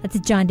deal. That's a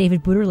John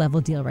David Booter level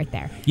deal right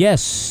there.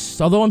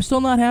 Yes, although I'm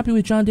still not happy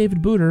with John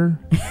David Booter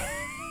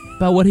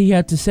about what he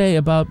had to say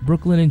about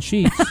Brooklyn and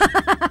Sheets.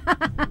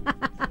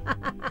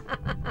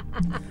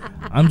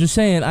 I'm just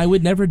saying, I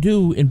would never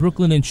do in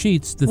Brooklyn and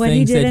Sheets the What he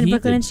things did that in he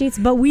Brooklyn did. and Sheets,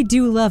 but we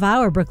do love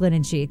our Brooklyn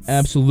and Sheets.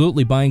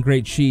 Absolutely. Buying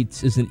great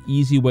sheets is an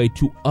easy way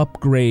to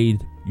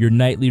upgrade your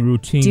nightly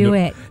routine. Do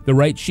it. The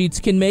right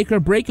sheets can make or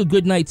break a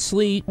good night's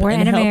sleep Or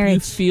and end a help you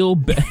marriage. feel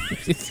better.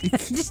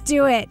 Just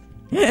do it.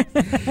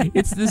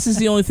 This is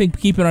the only thing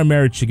keeping our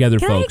marriage together,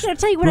 Can folks. I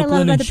tell you what I love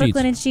Brooklyn about and the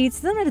Brooklyn Sheets. and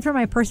Sheets? I'm going to throw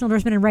my personal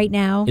endorsement in right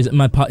now. Is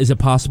it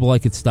possible I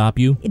could stop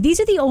you? These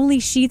are the only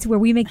sheets where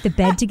we make the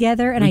bed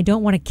together, and I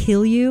don't want to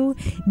kill you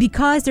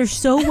because they're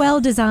so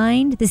well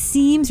designed. The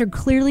seams are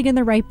clearly in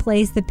the right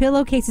place. The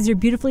pillowcases are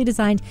beautifully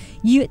designed.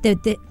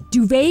 The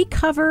duvet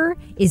cover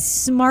is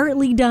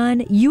smartly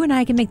done. You and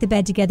I can make the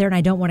bed together, and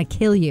I don't want to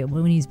kill you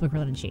when we use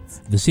Brooklyn and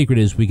Sheets. The secret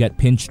is we got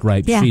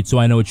pinstripe Yeah. sheets, so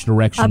I know which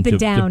direction Up and to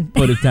down.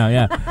 put it down.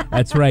 Yeah,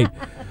 that's right.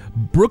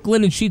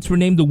 Brooklyn and Sheets were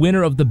named the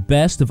winner of the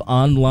Best of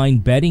Online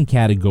Bedding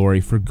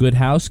category for Good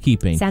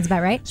Housekeeping. Sounds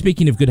about right.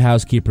 Speaking of good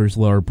housekeepers,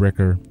 Laura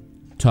Bricker,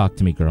 talk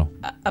to me, girl,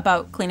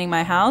 About cleaning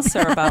my house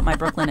or about my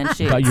Brooklyn and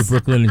Sheets? about your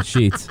Brooklyn and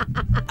Sheets.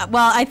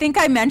 Well, I think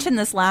I mentioned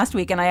this last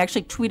week, and I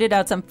actually tweeted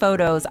out some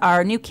photos.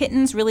 Our new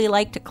kittens really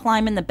like to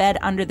climb in the bed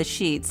under the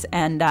sheets,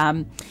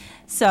 and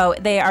so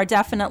they are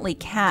definitely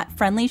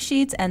cat-friendly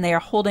sheets, and they are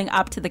holding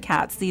up to the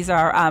cats. These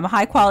are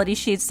high-quality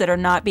sheets that are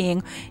not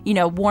being,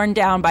 worn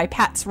down by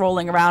pets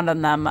rolling around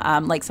on them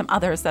like some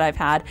others that I've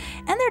had,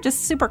 and they're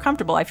just super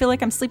comfortable. I feel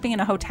like I'm sleeping in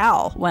a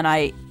hotel when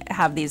I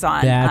have these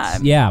on.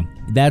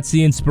 That's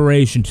the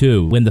inspiration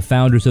too. When the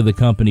founders of the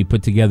company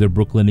put together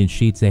Brooklyn and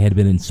Sheets, they had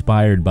been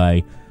inspired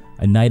by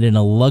a night in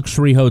a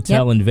luxury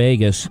hotel in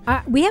Vegas.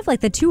 We have like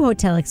the two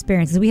hotel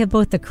experiences. We have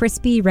both the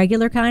crispy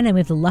regular kind and we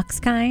have the luxe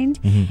kind.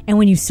 Mm-hmm. And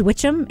when you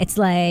switch them, it's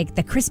like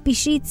the crispy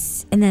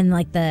sheets and then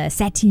like the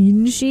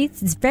sateen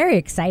sheets. It's very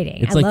exciting.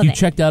 It's I like love you it.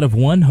 checked out of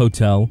one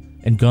hotel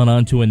and gone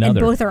on to And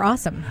another. both are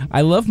awesome. I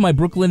love my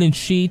Brooklyn and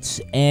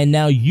Sheets, and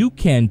now you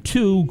can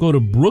too. Go to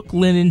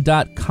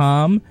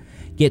brooklinen.com,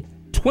 get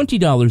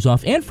 $20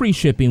 off and free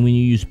shipping when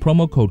you use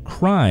promo code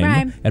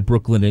CRIME at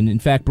Brooklinen. In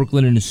fact,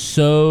 Brooklinen is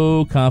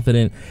so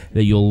confident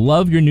that you'll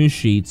love your new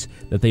sheets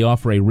that they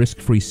offer a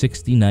risk-free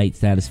 60-night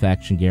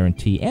satisfaction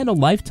guarantee and a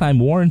lifetime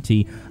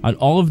warranty on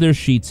all of their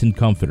sheets and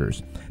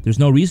comforters. There's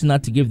no reason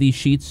not to give these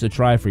sheets a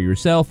try for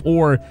yourself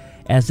or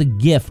as a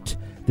gift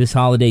this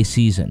holiday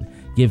season.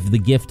 Give the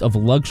gift of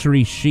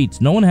luxury sheets.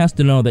 No one has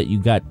to know that you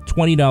got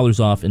 $20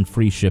 off and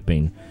free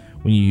shipping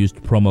when you used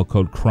promo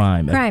code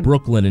CRIME at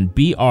Brooklinen,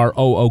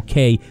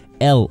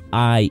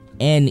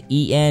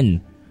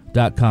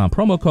 BROOKLINEN.com.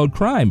 Promo code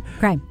CRIME.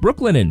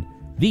 Brooklinen.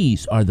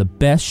 These are the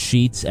best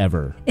sheets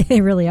ever.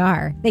 They really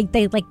are.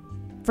 They like,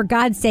 for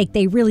God's sake,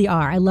 they really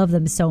are. I love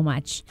them so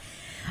much.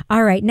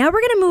 All right, now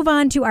we're going to move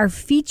on to our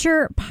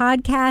feature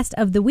podcast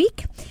of the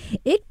week.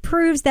 It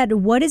proves that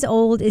what is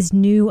old is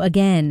new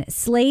again.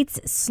 Slate's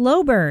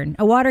Slow Burn,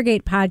 a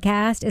Watergate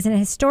podcast, is an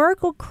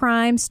historical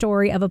crime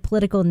story of a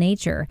political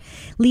nature.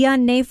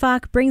 Leon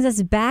Neyfakh brings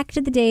us back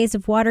to the days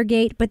of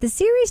Watergate, but the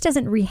series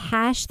doesn't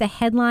rehash the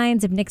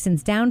headlines of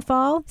Nixon's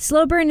downfall.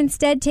 Slow Burn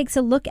instead takes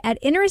a look at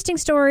interesting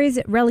stories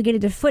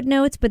relegated to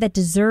footnotes, but that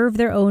deserve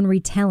their own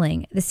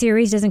retelling. The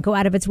series doesn't go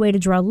out of its way to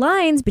draw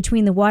lines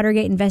between the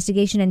Watergate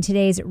investigation and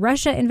today's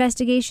Russia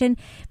investigation,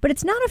 but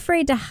it's not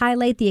afraid to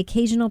highlight the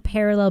occasional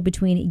parallel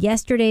between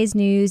yesterday's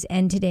news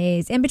and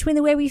today's, and between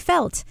the way we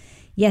felt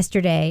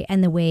yesterday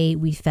and the way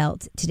we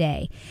felt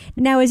today.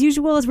 Now, as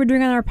usual, as we're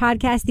doing on our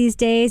podcast these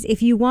days,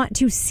 if you want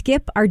to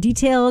skip our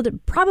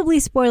detailed, probably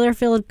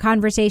spoiler-filled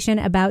conversation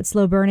about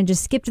Slow Burn and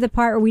just skip to the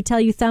part where we tell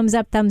you thumbs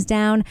up, thumbs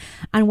down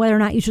on whether or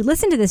not you should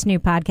listen to this new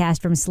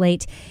podcast from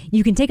Slate,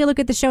 you can take a look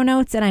at the show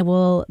notes and I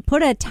will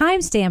put a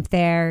timestamp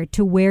there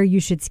to where you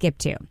should skip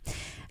to.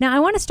 Now, I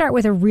want to start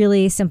with a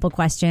really simple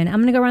question. I'm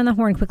going to go around the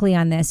horn quickly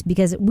on this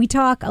because we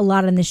talk a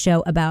lot on this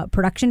show about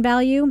production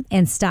value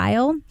and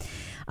style.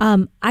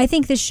 I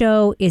think the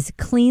show is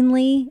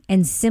cleanly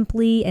and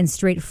simply and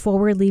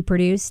straightforwardly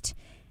produced,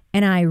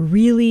 and I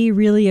really,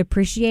 really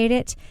appreciate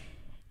it.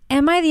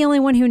 Am I the only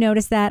one who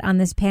noticed that on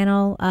this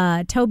panel?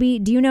 Toby,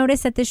 do you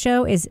notice that the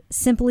show is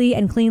simply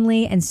and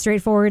cleanly and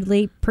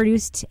straightforwardly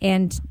produced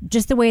and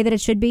just the way that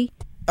it should be?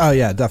 Oh,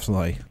 yeah,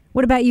 definitely.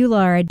 What about you,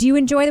 Laura? Do you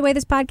enjoy the way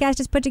this podcast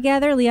is put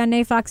together? Leon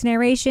Neyfak's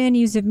narration,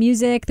 use of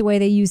music, the way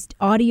they used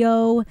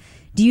audio.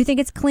 Do you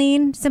think it's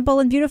clean, simple,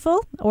 and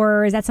beautiful?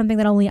 Or is that something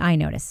that only I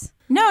notice?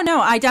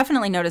 No, I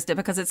definitely noticed it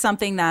because it's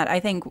something that I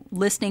think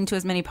listening to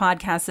as many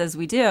podcasts as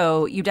we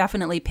do, you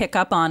definitely pick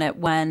up on it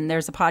when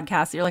there's a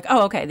podcast. You're like,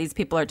 oh, okay, these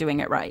people are doing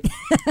it right.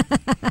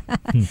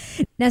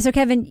 Now, so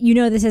Kevin, you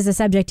know this is a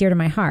subject dear to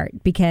my heart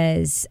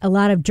because a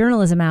lot of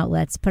journalism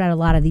outlets put out a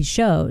lot of these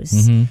shows.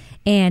 Mm-hmm.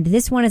 And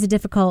this one is a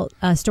difficult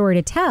story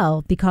to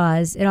tell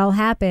because it all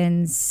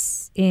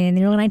happens in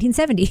the early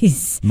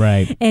 1970s.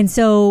 Right. And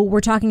so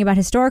we're talking about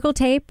historical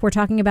tape. We're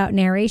talking about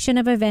narration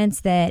of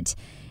events that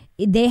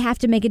they have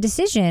to make a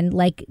decision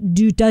like,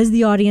 does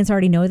the audience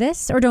already know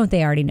this or don't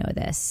they already know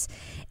this?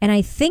 And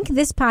I think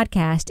this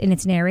podcast in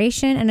its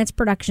narration and its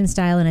production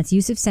style and its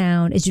use of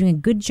sound is doing a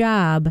good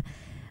job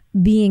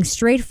being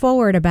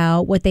straightforward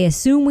about what they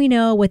assume we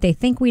know, what they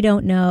think we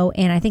don't know.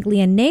 And I think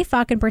Leon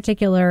Neyfak in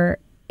particular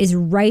is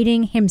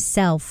writing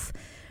himself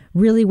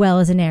really well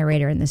as a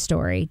narrator in the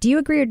story. Do you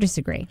agree or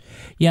disagree?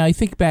 Yeah, I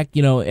think back,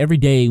 every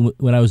day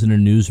when I was in a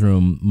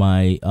newsroom,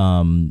 my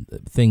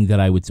thing that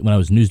when I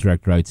was news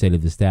director, I would say to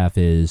the staff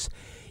is,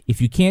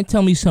 if you can't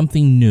tell me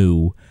something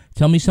new,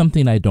 tell me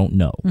something I don't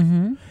know.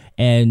 Mm-hmm.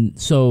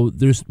 And so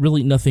there's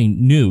really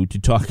nothing new to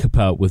talk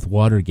about with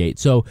Watergate.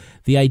 So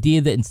the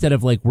idea that instead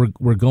of like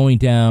we're going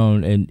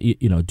down and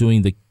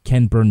doing the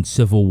Ken Burns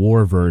Civil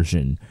War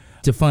version,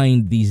 to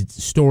find these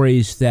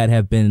stories that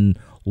have been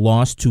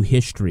lost to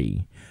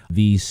history,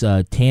 these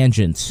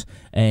tangents,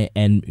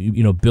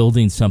 and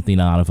building something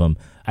out of them,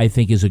 I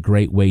think is a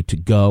great way to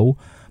go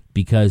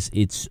because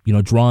it's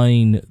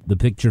drawing the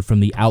picture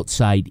from the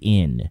outside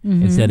in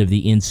instead of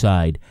the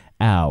inside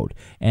out.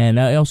 And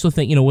I also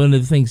think one of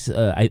the things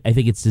I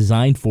think it's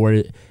designed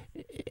for,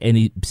 and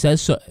he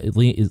says so.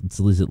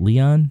 Is it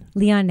Leon?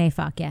 Leon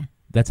Neyfak, yeah.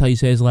 That's how you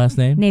say his last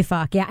name?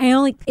 Neyfak, yeah. I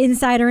only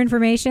insider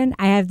information.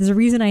 There's a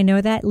reason I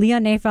know that.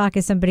 Leon Neyfak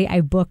is somebody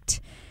I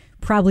booked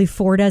probably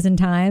 4 dozen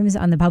times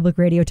on the public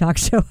radio talk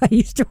show I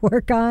used to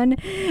work on.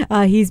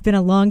 He's been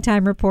a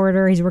longtime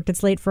reporter. He's worked at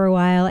Slate for a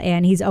while,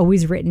 and he's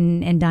always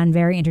written and done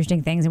very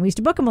interesting things. And we used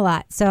to book him a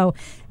lot. So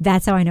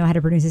that's how I know how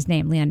to pronounce his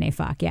name, Leon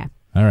Neyfak, yeah.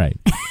 All right.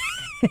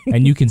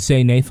 And you can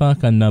say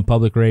Neyfak on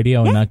public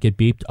radio and not get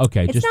beeped?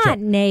 Okay. It's not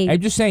Ney.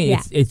 I'm just saying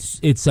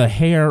it's a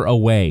hair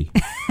away.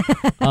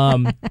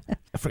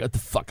 I forgot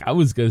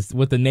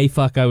what the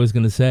Neyfak I was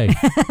going to say.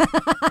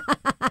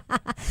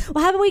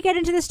 Well, how about we get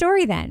into the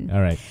story then?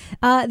 All right.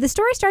 The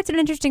story starts in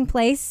an interesting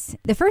place.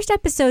 The first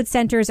episode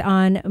centers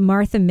on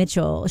Martha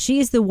Mitchell.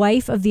 She is the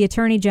wife of the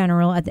Attorney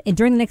General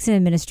during the Nixon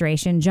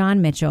administration,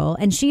 John Mitchell,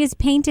 and she is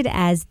painted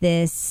as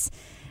this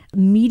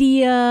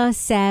media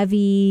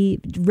savvy,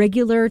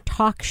 regular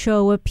talk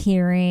show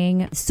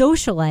appearing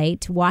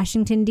socialite,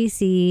 Washington,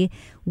 D.C.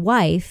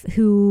 wife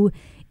who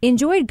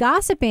enjoyed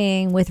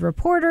gossiping with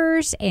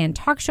reporters and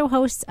talk show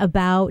hosts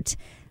about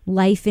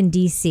life in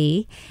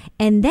D.C.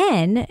 And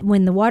then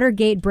when the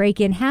Watergate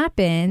break-in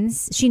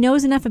happens, she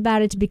knows enough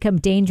about it to become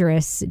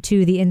dangerous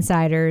to the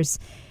insiders.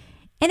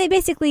 And they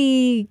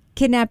basically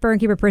kidnap her and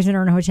keep her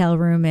prisoner in a hotel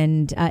room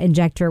and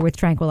inject her with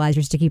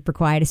tranquilizers to keep her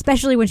quiet,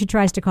 especially when she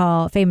tries to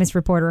call famous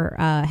reporter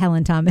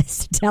Helen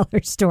Thomas to tell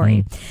her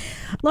story.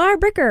 Laura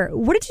Bricker,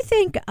 what did you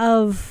think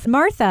of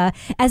Martha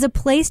as a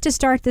place to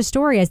start the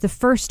story, as the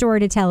first story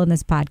to tell in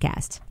this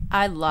podcast?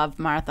 I love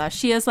Martha.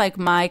 She is like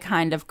my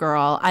kind of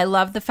girl. I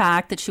love the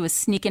fact that she was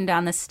sneaking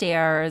down the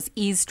stairs,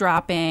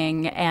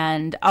 eavesdropping,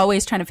 and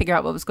always trying to figure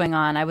out what was going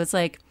on. I was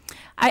like,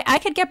 I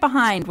could get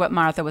behind what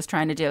Martha was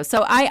trying to do.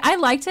 So I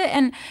liked it.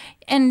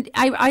 And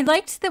I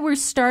liked that we're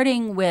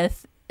starting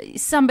with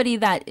somebody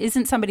that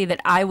isn't somebody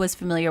that I was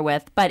familiar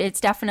with, but it's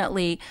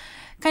definitely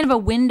kind of a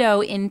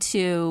window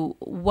into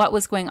what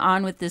was going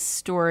on with this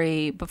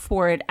story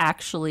before it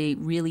actually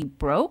really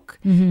broke,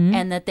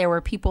 and that there were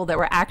people that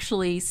were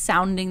actually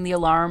sounding the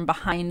alarm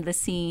behind the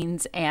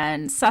scenes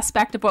and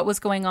suspect of what was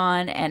going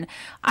on. And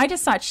I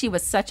just thought she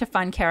was such a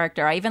fun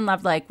character. I even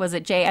loved, was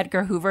it J.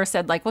 Edgar Hoover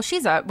said, well,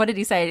 she's what did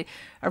he say?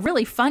 A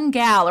really fun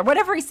gal, or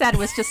whatever he said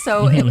was just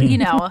so,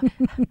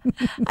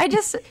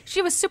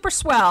 she was super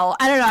swell.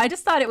 I don't know. I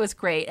just thought it was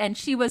great. And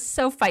she was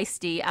so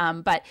feisty.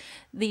 But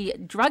the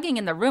drugging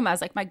in the room, I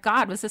was like, like, my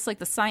God, was this like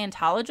the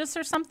Scientologist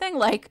or something?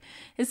 Like,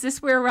 is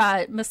this where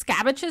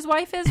Miscavige's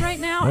wife is right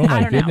now? Oh, my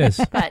I don't goodness.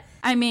 know. But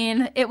I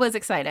mean, it was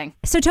exciting.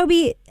 So,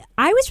 Toby,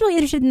 I was really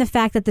interested in the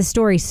fact that the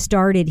story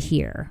started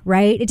here,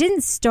 right? It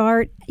didn't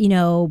start,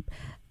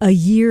 a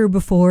year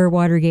before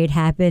Watergate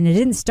happened. It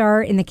didn't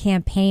start in the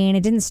campaign.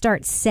 It didn't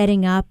start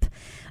setting up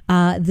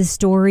the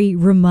story,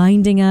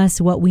 reminding us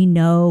what we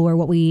know or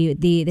what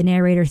the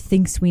narrator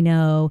thinks we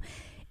know.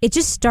 It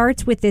just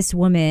starts with this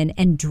woman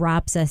and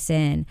drops us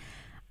in.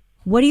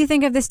 What do you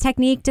think of this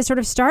technique to sort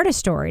of start a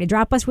story, to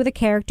drop us with a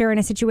character in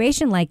a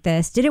situation like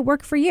this? Did it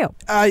work for you?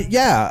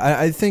 Yeah,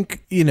 I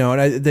think,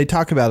 and they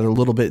talk about it a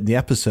little bit in the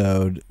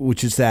episode,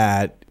 which is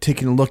that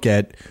taking a look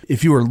at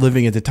if you were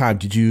living at the time,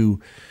 did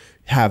you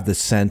have the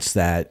sense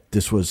that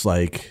this was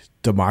like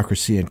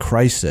democracy in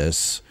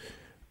crisis?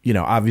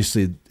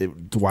 Obviously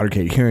the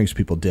Watergate hearings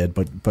people did,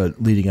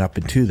 but leading up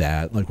into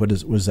that, like what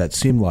does that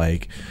seem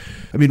like?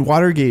 I mean,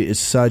 Watergate is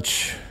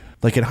such,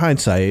 like in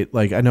hindsight,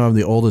 like I know I'm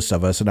the oldest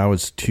of us and I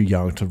was too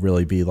young to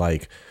really be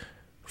like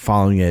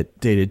following it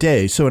day to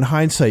day. So in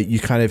hindsight, you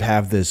kind of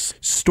have this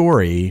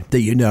story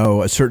that you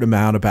know a certain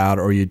amount about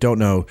or you don't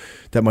know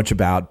that much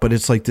about, but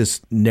it's like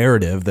this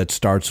narrative that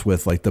starts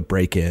with like the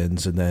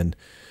break-ins and then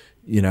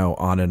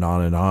on and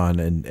on and on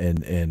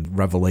and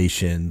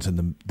revelations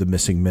and the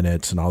missing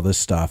minutes and all this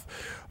stuff.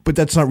 But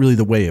that's not really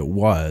the way it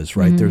was,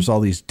 right? Mm-hmm. There's all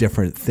these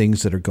different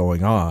things that are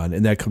going on.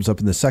 And that comes up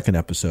in the second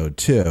episode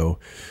too.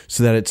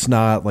 So that it's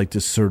not like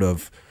this sort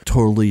of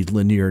totally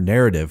linear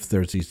narrative.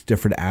 There's these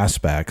different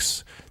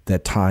aspects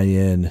that tie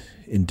in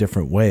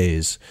different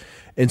ways.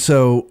 And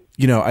so,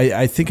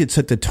 I think it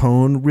set the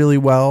tone really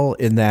well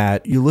in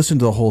that you listen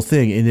to the whole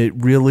thing and it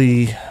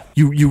really,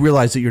 you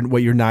realize that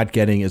what you're not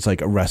getting is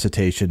like a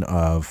recitation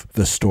of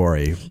the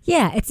story.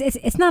 Yeah,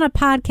 it's not a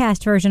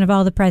podcast version of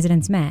All the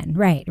President's Men.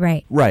 Right.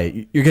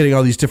 Right. You're getting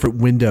all these different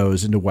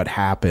windows into what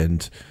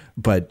happened,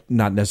 but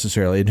not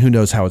necessarily, and who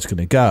knows how it's going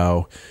to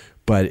go,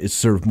 but it's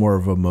sort of more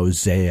of a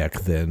mosaic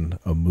than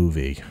a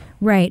movie.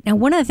 Right. Now,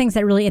 one of the things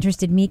that really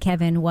interested me,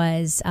 Kevin,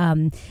 was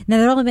now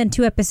there have only been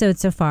 2 episodes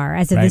so far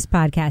as of this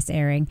podcast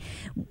airing.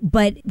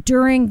 But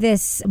during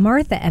this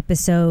Martha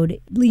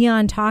episode,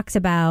 Leon talks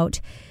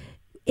about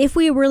if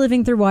we were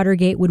living through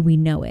Watergate, would we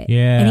know it?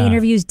 Yeah. And he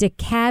interviews Dick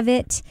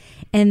Cavett.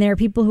 And there are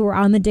people who were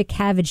on the Dick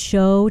Cavett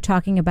show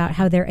talking about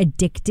how they're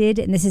addicted.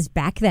 And this is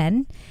back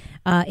then.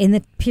 In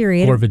the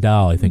period. Gore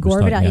Vidal, I think.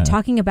 Gore Vidal,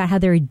 talking about how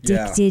they're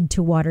addicted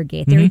to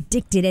Watergate. They're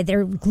addicted.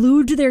 They're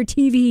glued to their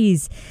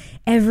TVs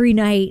every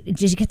night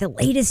just to get the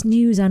latest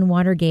news on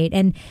Watergate.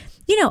 And,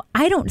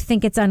 I don't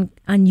think it's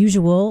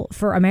unusual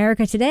for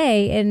America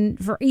today and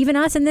for even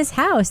us in this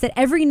house that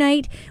every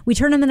night we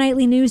turn on the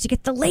nightly news to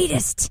get the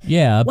latest.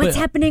 Yeah. What's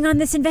happening on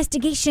this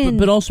investigation.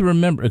 But also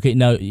remember, okay,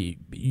 now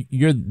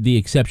you're the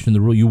exception to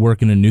the rule. You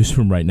work in a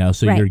newsroom right now,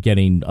 so you're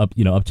getting up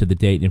to the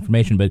date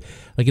information. But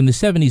like in the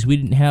 70s, we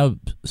didn't have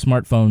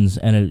smartphones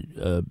and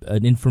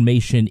an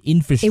information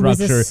infrastructure it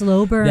was a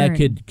slow burn. that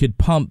could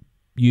pump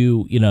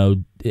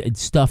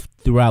stuff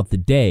throughout the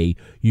day.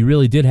 You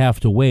really did have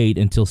to wait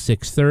until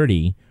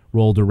 6:30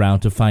 rolled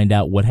around to find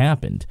out what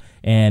happened,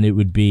 and it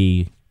would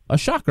be a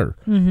shocker.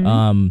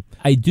 Mm-hmm.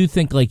 I do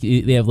think like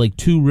they have like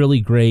 2 really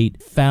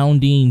great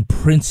founding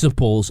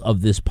principles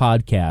of this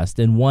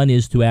podcast, and one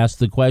is to ask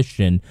the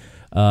question,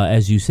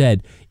 as you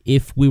said,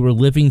 if we were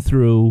living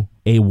through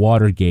a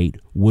Watergate,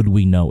 would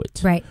we know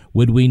it? Right.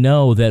 Would we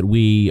know that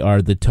we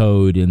are the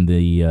toad in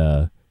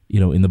the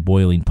in the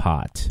boiling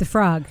pot? The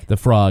frog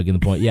in the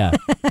boiling, yeah.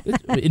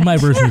 In my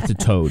version, it's a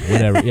toad,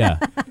 whatever, yeah.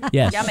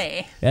 Yes.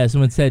 Yummy. Yeah,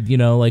 someone said,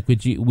 like,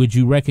 would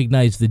you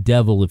recognize the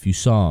devil if you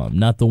saw him?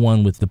 Not the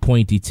one with the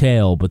pointy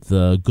tail, but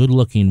the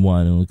good-looking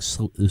one who looks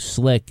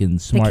slick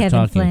and smart the Kevin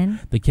talking. Flynn.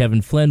 The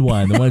Kevin Flynn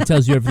one, the one that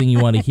tells you everything you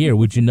want to hear.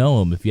 Would you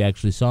know him if you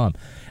actually saw him?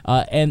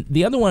 And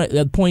the other one,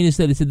 the point is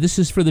that it said this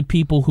is for the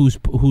people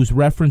whose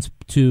reference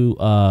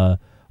to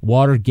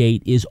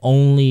Watergate is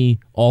only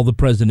All the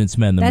President's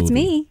Men. That's movie.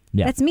 me.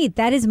 Yeah. That's me.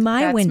 That is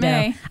my That's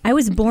window. me. I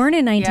was born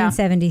in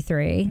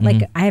 1973. Mm-hmm.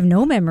 Like, I have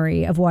no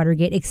memory of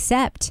Watergate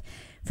except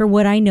for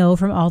what I know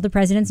from All the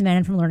President's Men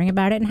and from learning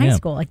about it in high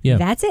school. Like,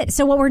 that's it.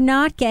 So what we're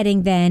not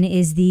getting then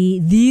is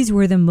these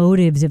were the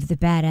motives of the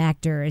bad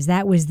actors.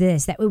 That was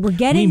this. That we're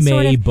getting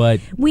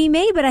we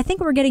may, but I think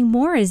what we're getting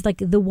more is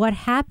like the what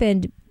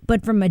happened,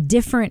 but from a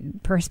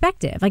different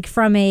perspective, like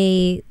from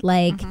a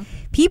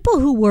people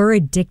who were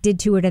addicted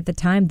to it at the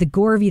time, the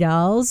Gore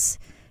Vidals,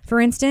 for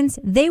instance,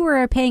 they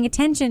were paying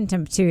attention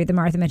to the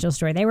Martha Mitchell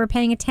story. They were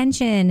paying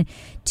attention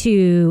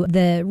to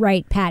the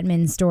Wright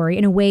Patman story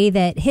in a way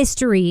that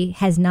history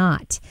has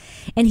not.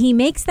 And he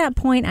makes that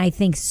point, I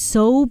think,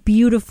 so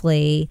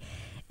beautifully.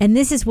 And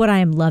this is what I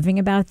am loving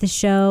about the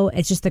show.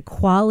 It's just the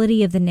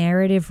quality of the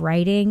narrative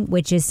writing,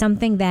 which is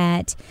something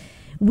that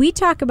we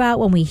talk about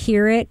when we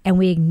hear it and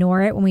we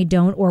ignore it when we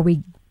don't, or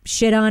we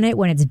shit on it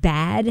when it's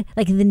bad.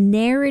 Like the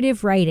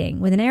narrative writing,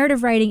 when the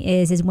narrative writing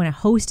is when a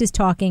host is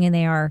talking and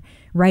they are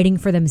writing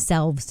for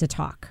themselves to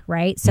talk,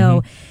 right?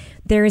 So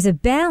there is a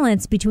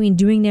balance between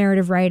doing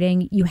narrative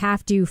writing. You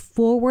have to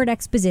forward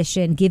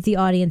exposition, give the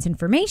audience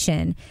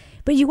information,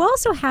 But you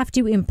also have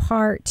to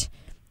impart,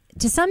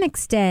 to some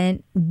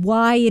extent,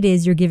 why it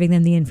is you're giving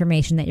them the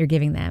information that you're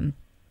giving them.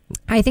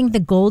 I think the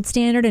gold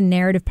standard in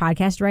narrative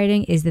podcast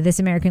writing is the This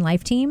American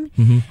Life team.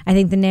 I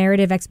think the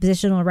narrative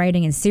expositional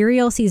writing in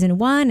Serial season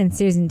 1 and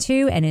season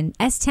 2 and in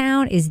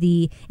S-Town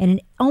and in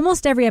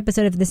almost every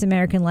episode of This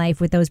American Life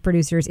with those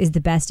producers is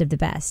the best of the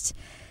best.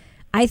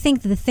 I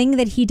think the thing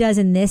that he does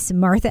in this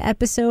Martha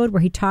episode,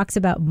 where he talks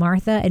about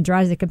Martha and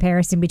draws the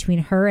comparison between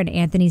her and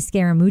Anthony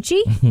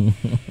Scaramucci,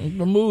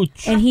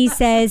 and he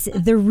says,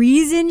 the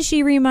reason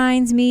she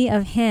reminds me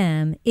of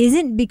him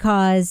isn't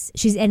because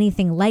she's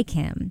anything like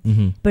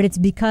him, but it's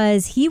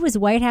because he was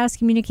White House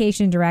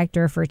communication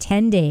director for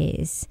 10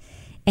 days,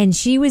 and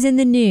she was in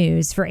the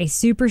news for a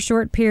super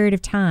short period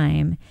of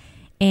time,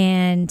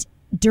 and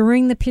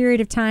during the period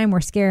of time where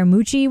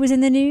Scaramucci was in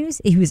the news,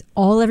 he was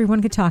all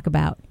everyone could talk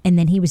about. And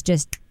then he was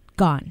just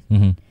gone.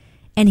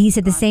 And he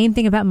said the same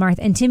thing about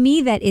Martha. And to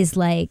me, that is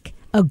like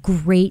a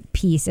great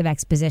piece of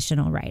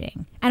expositional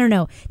writing. I don't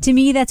know. To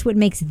me, that's what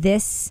makes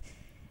this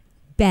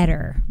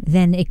better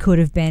than it could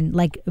have been,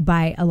 like,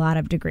 by a lot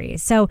of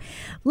degrees. So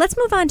let's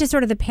move on to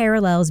sort of the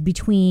parallels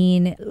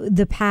between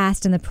the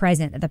past and the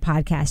present that the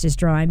podcast is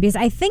drawing. Because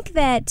I think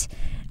that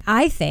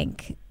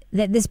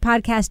this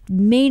podcast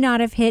may not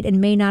have hit and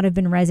may not have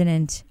been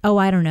resonant,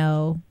 I don't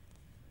know,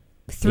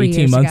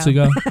 18 months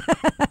ago.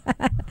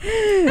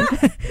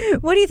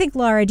 What do you think,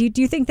 Laura? Do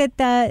you think that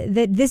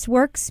that this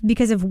works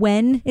because of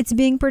when it's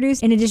being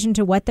produced in addition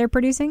to what they're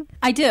producing?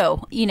 I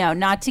do.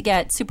 Not to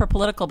get super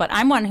political, but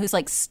I'm one who's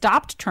like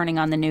stopped turning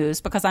on the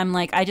news because I'm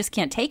like, I just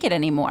can't take it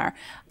anymore.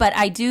 But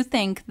I do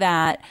think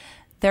that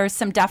there's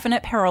some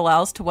definite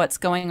parallels to what's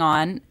going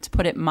on, to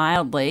put it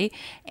mildly.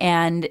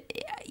 And,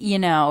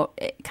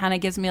 it kind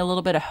of gives me a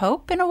little bit of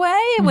hope in a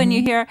way when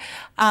you hear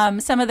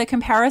some of the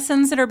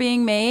comparisons that are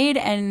being made,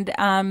 and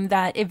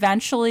that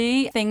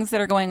eventually things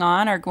that are going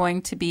on are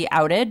going to be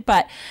outed.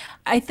 But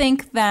I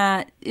think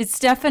that it's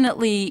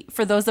definitely,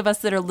 for those of us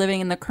that are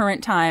living in the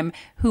current time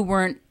who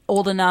weren't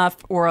old enough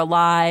or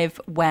alive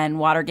when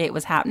Watergate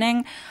was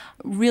happening,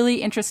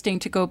 really interesting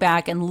to go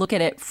back and look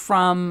at it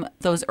from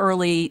those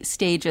early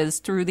stages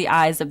through the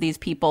eyes of these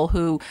people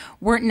who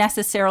weren't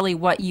necessarily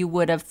what you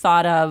would have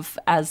thought of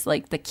as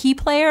like the key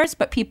players,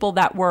 but people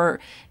that were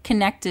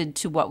connected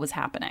to what was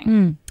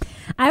happening.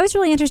 I was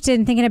really interested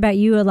in thinking about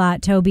you a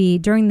lot, Toby,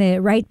 during the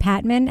Wright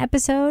Patman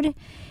episode,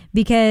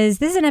 because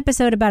this is an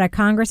episode about a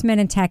congressman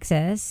in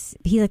Texas.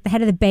 He's like the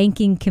head of the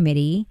banking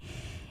committee.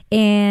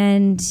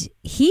 And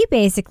he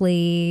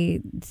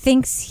basically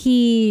thinks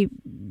he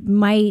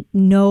might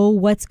know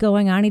what's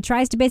going on. He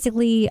tries to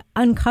basically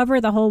uncover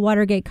the whole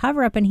Watergate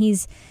cover-up, and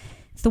he's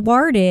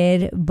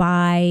thwarted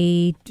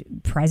by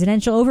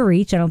presidential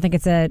overreach. I don't think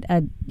it's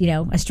a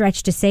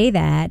stretch to say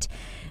that.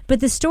 But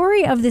the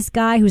story of this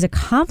guy who's a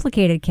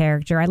complicated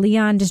character,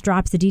 Leon just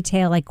drops the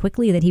detail like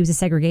quickly that he was a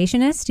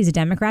segregationist. He's a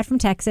Democrat from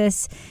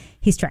Texas.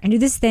 He's trying to do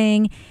this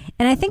thing.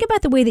 And I think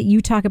about the way that you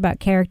talk about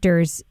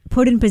characters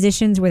put in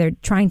positions where they're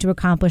trying to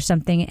accomplish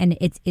something, and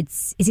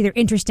it's either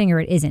interesting or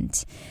it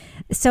isn't.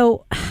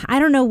 So I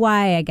don't know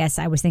why, I guess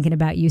I was thinking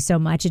about you so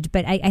much,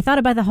 but I thought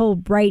about the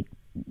whole Wright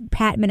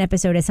Patman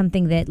episode as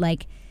something that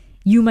like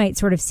you might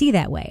sort of see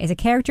that way, as a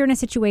character in a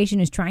situation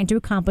who's trying to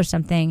accomplish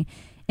something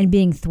and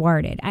being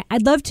thwarted.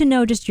 I'd love to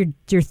know just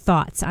your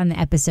thoughts on the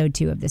episode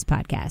 2 of this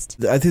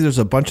podcast. I think there's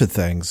a bunch of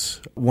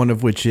things, one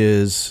of which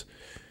is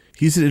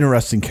he's an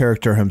interesting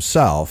character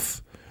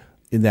himself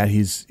in that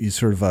he's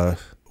sort of a,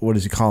 what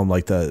does he call him,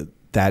 like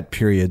that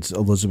period's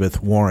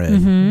Elizabeth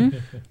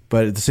Warren.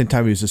 But at the same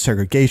time, he was a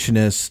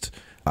segregationist.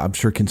 I'm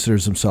sure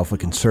considers himself a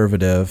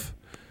conservative.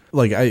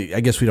 Like,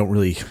 I guess we don't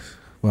really,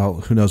 well,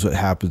 who knows what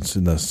happens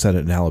in the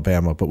Senate in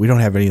Alabama, but we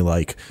don't have any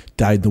like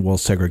dyed-in-the-wool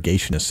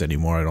segregationists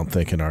anymore, I don't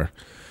think, in our...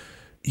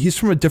 He's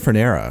from a different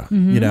era,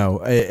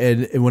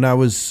 and when I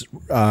was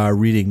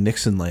reading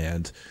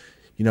Nixonland,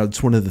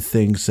 it's one of the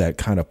things that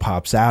kind of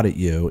pops out at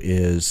you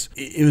is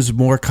it was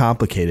more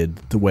complicated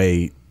the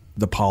way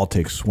the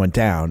politics went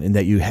down, in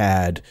that you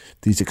had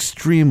these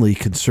extremely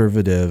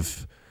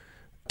conservative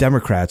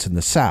Democrats in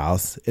the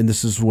South. And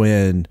this is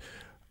when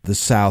the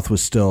South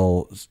was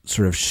still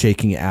sort of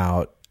shaking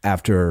out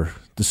after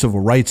the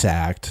Civil Rights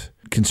Act.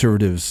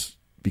 Conservatives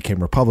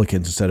became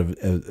Republicans instead of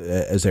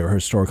as they were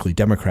historically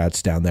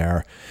Democrats down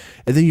there.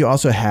 And then you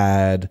also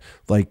had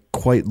like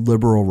quite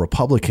liberal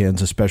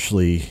Republicans,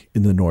 especially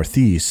in the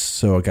Northeast.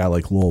 So a guy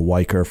like Lowell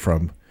Weicker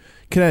from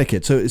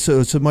Connecticut. So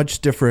it's a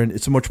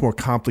much more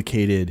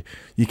complicated.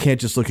 You can't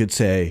just look at,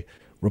 say,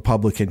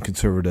 Republican,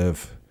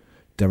 conservative,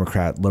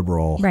 Democrat,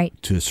 liberal, right,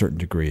 to certain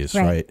degrees,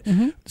 right?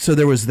 So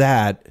there was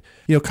that.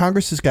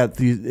 Congress has got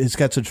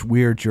such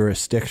weird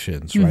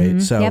jurisdictions,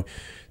 right? So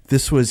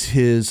this was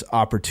his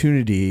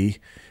opportunity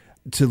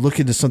to look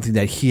into something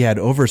that he had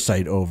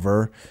oversight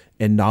over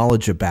and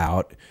knowledge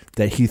about,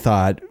 that he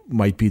thought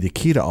might be the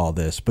key to all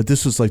this. But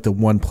this was like the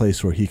one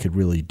place where he could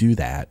really do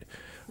that.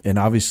 And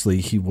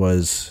obviously he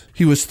was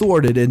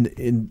thwarted,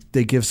 and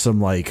they give some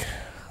like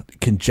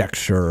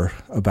conjecture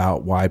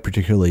about why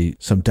particularly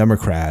some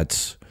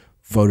Democrats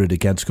voted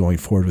against going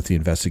forward with the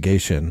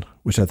investigation,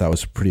 which I thought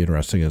was pretty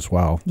interesting as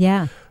well.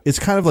 Yeah. It's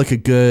kind of like a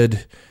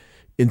good,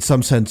 in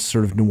some sense,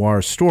 sort of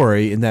noir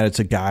story in that it's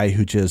a guy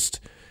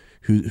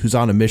who's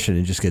on a mission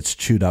and just gets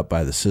chewed up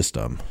by the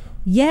system.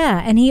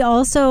 Yeah, and he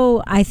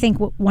also, I think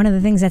one of the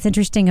things that's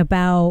interesting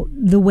about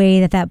the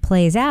way that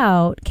plays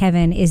out,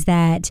 Kevin, is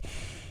that,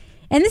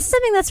 and this is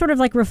something that's sort of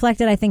like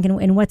reflected, I think,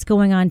 in what's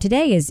going on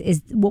today is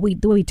the way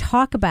we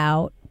talk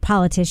about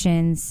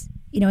politicians,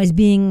 as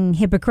being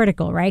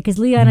hypocritical, right? Because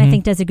Leon, I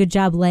think, does a good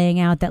job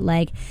laying out that,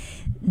 like,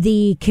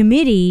 the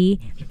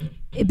committee,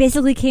 it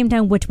basically came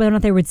down whether or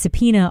not they would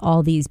subpoena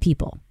all these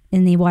people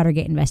in the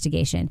Watergate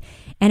investigation.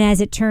 And as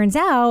it turns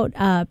out,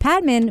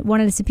 Padman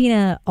wanted to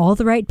subpoena all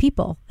the right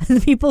people, the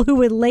people who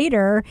would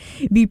later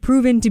be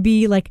proven to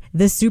be like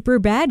the super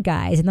bad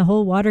guys in the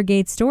whole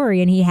Watergate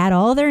story. And he had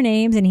all their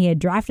names and he had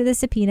drafted the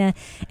subpoena.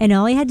 And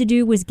all he had to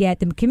do was get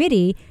the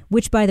committee,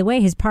 which, by the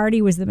way, his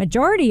party was the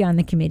majority on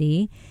the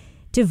committee,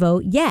 to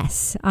vote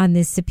yes on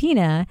this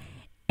subpoena.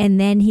 And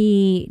then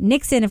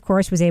Nixon, of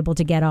course, was able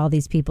to get all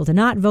these people to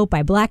not vote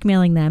by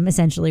blackmailing them,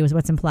 essentially, was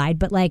what's implied.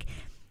 But like,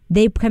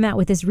 they come out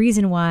with this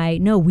reason why,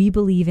 no, we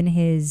believe in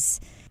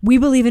his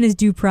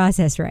due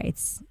process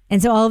rights.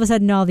 And so all of a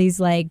sudden, all these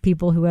like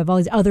people who have all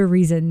these other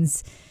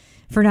reasons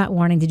for not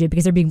wanting to do it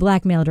because they're being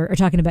blackmailed or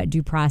talking about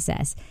due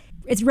process.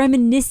 It's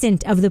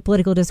reminiscent of the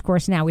political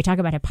discourse now. We talk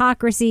about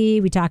hypocrisy.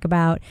 We talk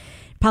about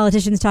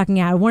politicians talking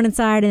out one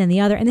side and then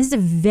the other. And this is a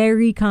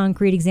very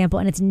concrete example.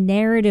 And it's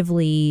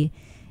narratively,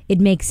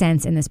 it makes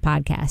sense in this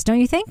podcast. Don't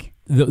you think?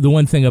 The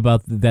one thing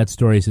about that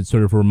story is it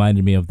sort of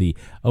reminded me of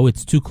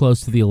it's too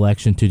close to the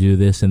election to do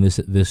this, and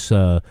this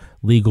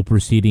legal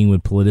proceeding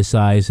would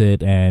politicize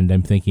it. And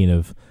I'm thinking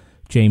of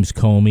James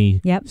Comey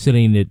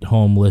sitting at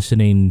home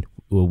listening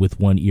with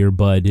one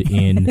earbud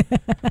in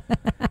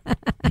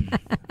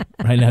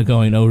right now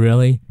going, oh,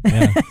 really?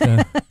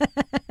 Yeah.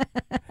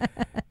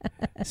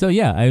 So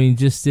yeah, I mean,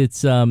 just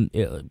it's an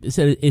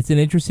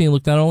interesting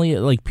look not only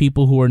at like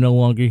people who are no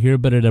longer here,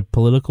 but at a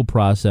political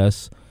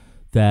process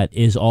that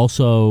is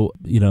also,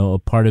 a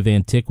part of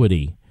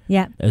antiquity,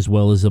 as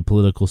well as a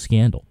political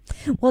scandal.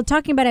 Well,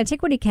 talking about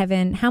antiquity,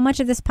 Kevin, how much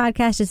of this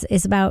podcast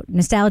is about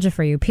nostalgia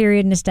for you?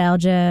 Period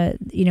nostalgia,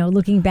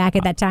 looking back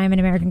at that time in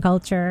American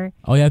culture.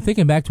 Oh yeah, I'm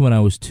thinking back to when I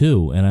was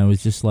 2, and I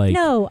was just like,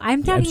 no,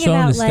 I'm talking so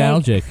about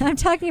nostalgic. Like, I'm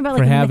talking about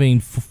for like having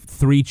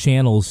 3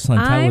 channels on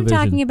television. I'm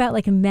talking about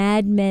like a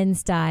Mad Men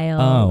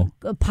style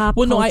pop culture.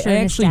 Well, no, I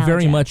actually nostalgia.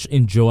 very much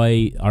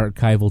enjoy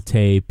archival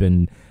tape,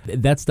 and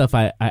that stuff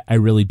I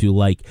really do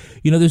like.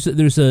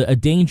 There's a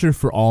danger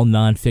for all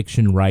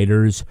nonfiction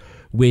writers,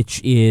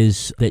 which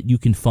is that you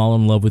can fall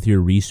in love with your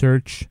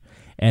research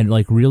and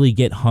like really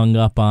get hung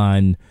up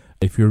on,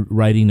 if you're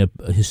writing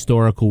a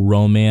historical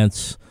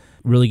romance,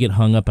 really get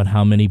hung up on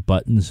how many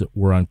buttons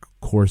were on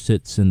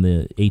corsets in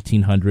the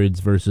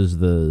 1800s versus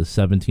the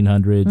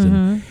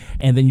 1700s.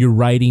 And then your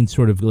writing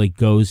sort of like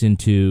goes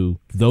into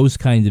those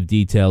kinds of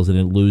details and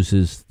it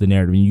loses the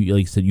narrative. And you,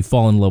 like I said, you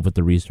fall in love with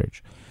the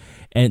research.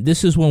 And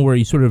this is one where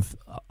he sort of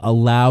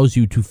allows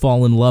you to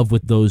fall in love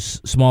with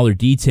those smaller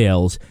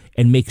details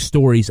and make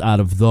stories out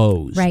of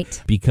those. Right.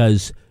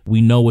 Because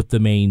we know what the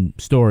main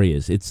story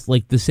is. It's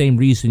like the same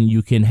reason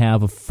you can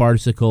have a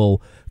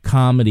farcical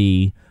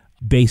comedy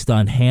based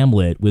on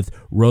Hamlet with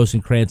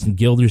Rosencrantz and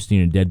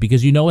Guildenstern dead,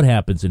 because you know what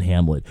happens in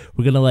Hamlet.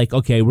 We're gonna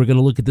we're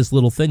gonna look at this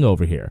little thing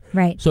over here.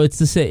 Right. So it's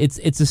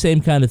the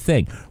same kind of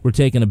thing. We're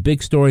taking a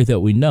big story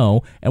that we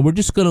know, and we're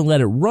just gonna let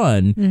it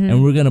run,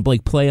 and we're gonna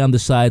play on the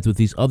sides with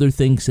these other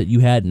things that you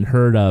hadn't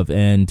heard of,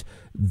 and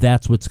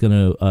that's what's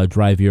gonna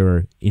drive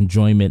your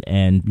enjoyment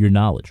and your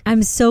knowledge.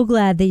 I'm so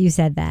glad that you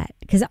said that,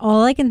 because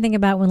all I can think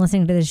about when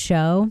listening to this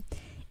show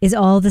is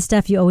all the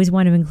stuff you always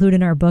want to include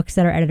in our books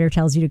that our editor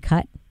tells you to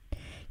cut.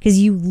 Because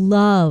you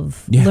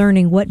love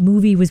learning what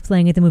movie was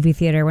playing at the movie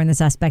theater when the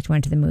suspect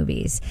went to the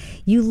movies.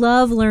 You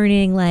love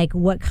learning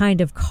what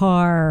kind of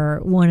car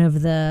one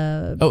of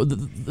the... Oh,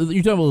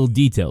 you're talking about little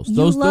details.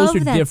 Those are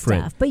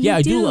different. Stuff, but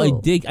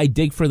I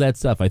dig for that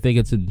stuff. I think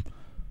it's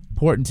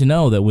important to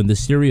know that when the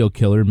serial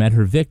killer met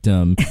her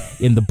victim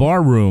in the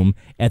bar room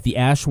at the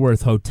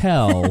Ashworth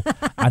Hotel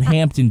on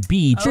Hampton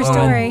Beach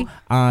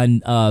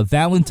on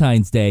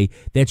Valentine's Day,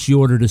 that she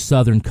ordered a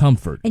Southern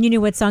Comfort. And you knew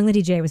what song the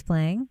DJ was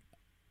playing?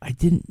 I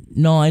didn't.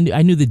 No, I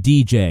knew the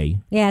DJ.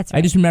 Yeah, that's right.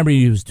 I just remember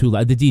he was too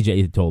loud. The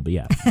DJ told me,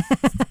 yeah.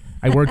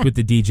 I worked with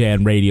the DJ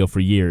on radio for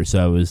years,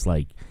 so I was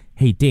like,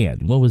 hey,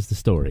 Dan, what was the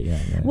story?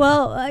 Yeah.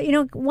 Well,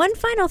 one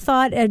final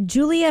thought.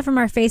 Julia from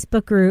our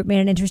Facebook group made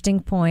an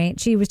interesting point.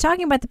 She was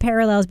talking about the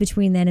parallels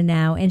between then and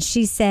now, and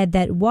she said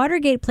that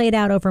Watergate played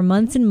out over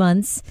months and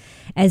months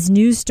as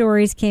news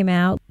stories came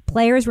out.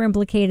 Players were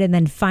implicated and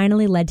then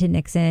finally led to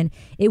Nixon.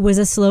 It was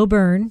a slow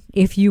burn,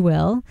 if you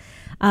will.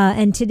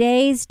 And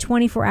today's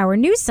 24-hour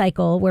news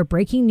cycle, where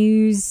breaking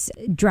news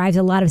drives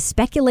a lot of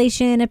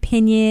speculation,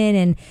 opinion,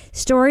 and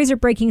stories are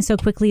breaking so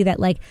quickly that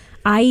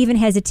I even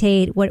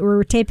hesitate.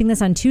 We're taping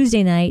this on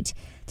Tuesday night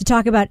to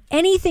talk about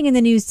anything in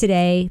the news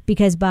today,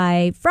 because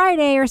by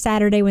Friday or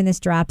Saturday when this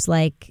drops,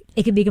 like,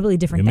 it could be a completely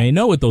different You thing. may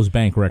know what those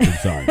bank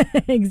records are.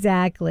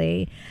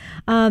 Exactly.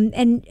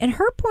 And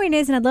her point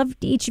is, and I'd love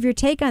each of your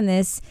take on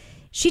this,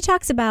 she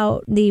talks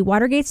about the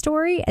Watergate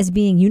story as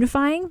being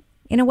unifying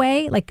in a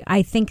way. Like,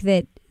 I think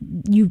that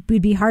you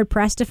would be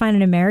hard-pressed to find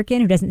an American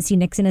who doesn't see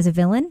Nixon as a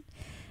villain,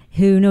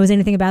 who knows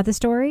anything about the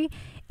story,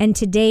 and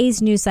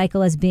today's news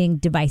cycle as being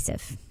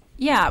divisive.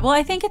 Yeah, well,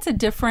 I think it's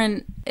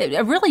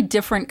a really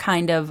different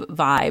kind of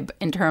vibe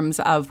in terms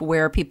of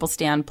where people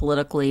stand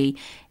politically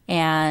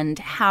and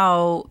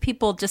how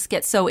people just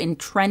get so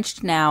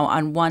entrenched now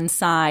on one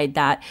side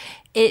that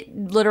it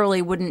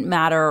literally wouldn't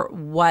matter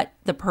what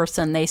the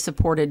person they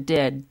supported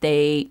did.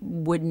 They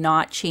would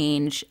not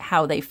change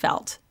how they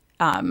felt.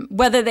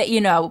 Whether they,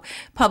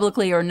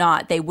 publicly or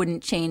not, they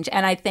wouldn't change.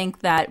 And I think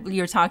that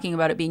you're talking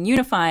about it being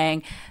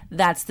unifying.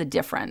 That's the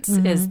difference,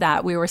 is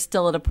that we were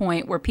still at a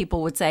point where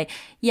people would say,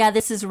 yeah,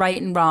 this is right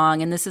and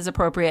wrong, and this is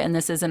appropriate and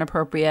this isn't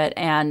appropriate,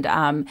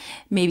 and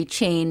maybe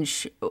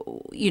change,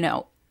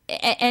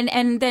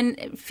 and then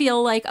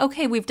feel like,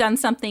 okay, we've done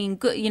something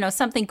good,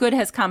 something good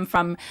has come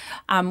from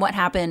what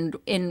happened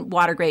in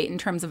Watergate in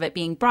terms of it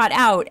being brought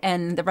out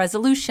and the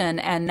resolution,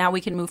 and now we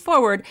can move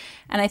forward.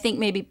 And I think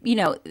maybe,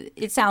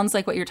 it sounds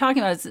like what you're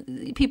talking about is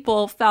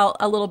people felt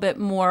a little bit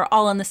more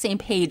all on the same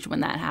page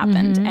when that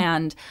happened.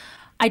 And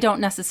I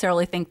don't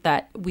necessarily think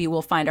that we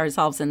will find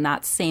ourselves in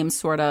that same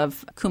sort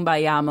of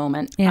kumbaya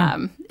moment.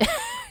 Yeah.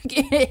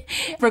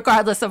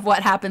 Regardless of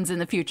what happens in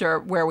the future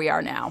where we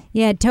are now.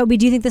 Yeah, Toby,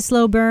 do you think the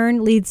slow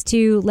burn leads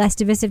to less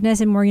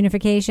divisiveness and more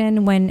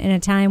unification when in a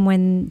time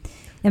when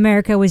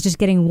America was just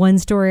getting one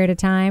story at a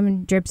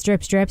time, drips,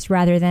 drips, drips,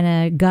 rather than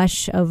a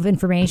gush of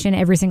information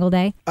every single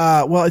day?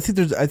 Well, I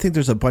think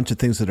there's a bunch of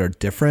things that are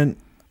different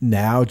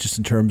now, just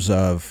in terms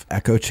of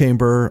echo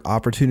chamber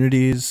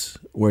opportunities,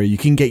 where you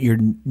can get your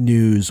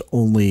news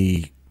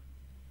only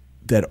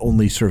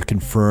sort of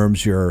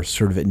confirms your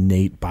sort of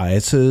innate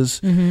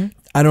biases.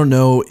 I don't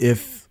know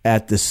if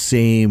at the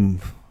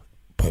same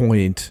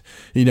point,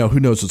 who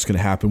knows what's going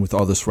to happen with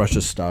all this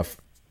Russia stuff.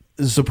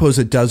 Suppose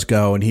it does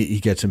go and he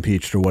gets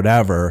impeached or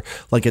whatever.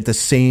 Like, at the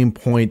same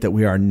point that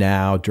we are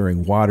now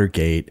during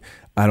Watergate,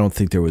 I don't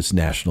think there was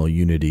national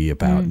unity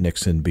about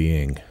Nixon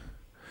being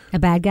a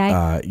bad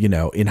guy.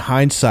 In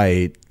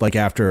hindsight, like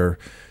after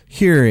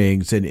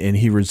hearings and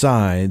he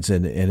resigns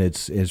and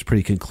it's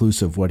pretty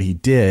conclusive what he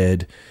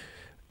did,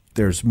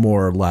 there's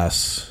more or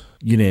less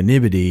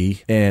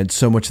unanimity, and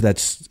so much of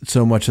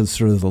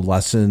sort of the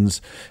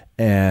lessons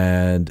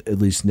and at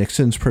least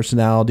Nixon's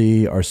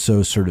personality are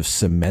so sort of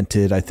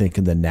cemented, I think,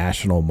 in the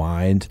national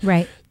mind,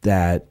 right,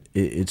 that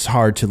it's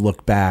hard to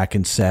look back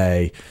and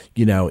say,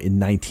 in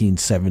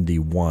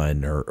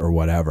 1971 or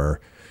whatever,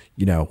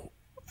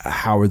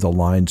 how are the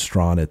lines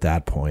drawn at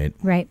that point?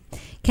 Right.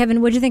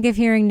 Kevin, what do you think of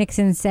hearing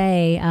Nixon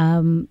say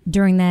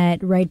during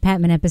that Wright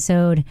Patman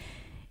episode,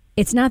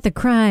 it's not the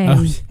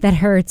crime that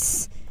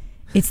hurts,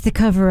 it's the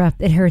cover-up.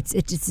 It hurts.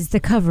 It's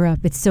the cover-up.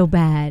 It's so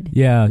bad.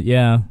 Yeah.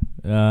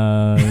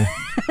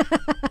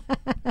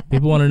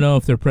 People want to know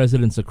if their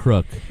president's a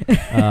crook.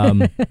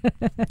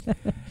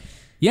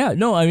 Yeah,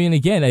 no, I mean,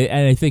 again,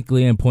 I think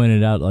Leanne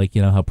pointed out,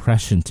 how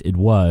prescient it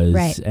was.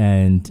 Right.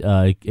 And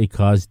it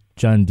caused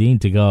John Dean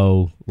to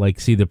go,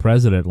 see the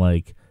president,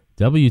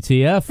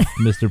 WTF,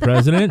 Mr.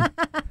 President?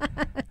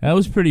 That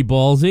was pretty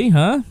ballsy,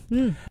 huh?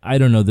 I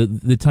don't know.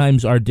 The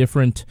times are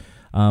different.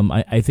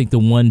 I think the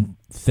one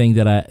thing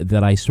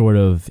that I sort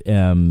of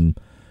am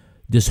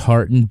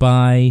disheartened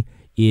by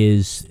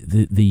is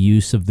the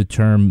use of the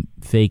term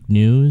fake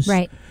news,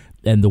 right,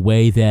 and the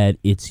way that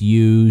it's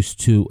used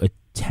to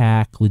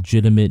attack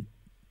legitimate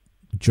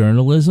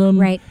journalism,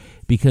 right?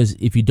 Because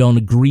if you don't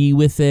agree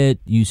with it,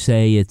 you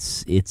say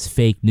it's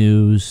fake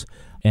news.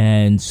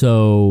 And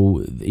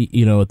so,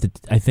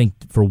 I think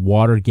for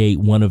Watergate,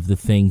 one of the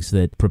things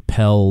that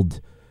propelled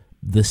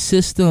the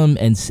system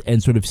and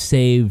sort of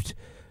saved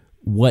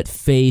what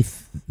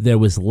faith there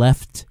was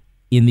left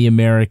in the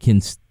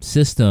American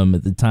system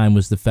at the time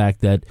was the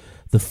fact that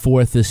the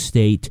Fourth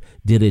Estate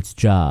did its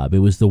job. It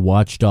was the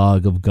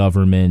watchdog of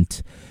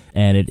government,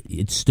 and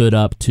it stood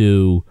up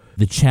to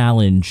the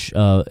challenge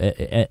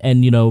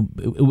and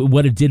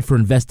what it did for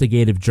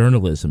investigative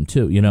journalism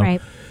too.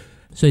 Right.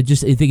 So I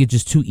think it's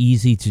just too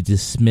easy to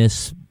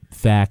dismiss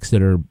facts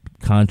that are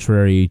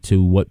contrary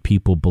to what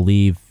people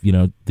believe.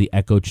 The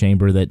echo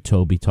chamber that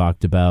Toby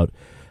talked about.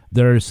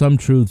 There are some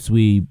truths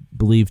we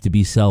believe to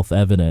be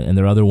self-evident, and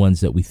there are other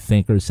ones that we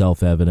think are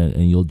self-evident,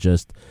 and you'll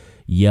just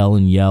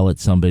yell at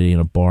somebody in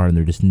a bar, and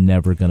they're just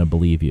never going to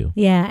believe you.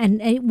 Yeah,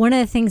 and one of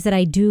the things that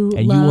I do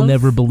and love... you will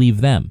never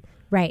believe them.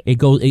 Right. It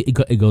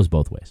goes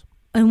both ways.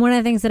 And one of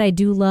the things that I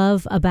do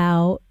love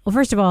about, well,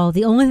 first of all,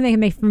 the only thing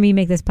that can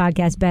make this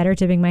podcast better,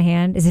 tipping my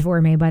hand, is if it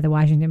were made by the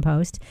Washington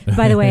Post.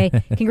 By the way,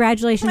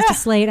 congratulations to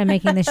Slate on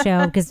making this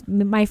show, because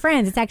my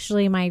friends, it's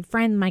actually my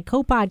friend, my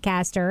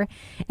co-podcaster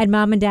at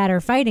Mom and Dad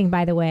Are Fighting,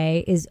 by the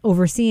way, is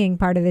overseeing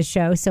part of this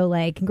show. So,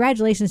 like,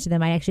 congratulations to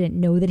them. I actually didn't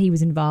know that he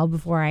was involved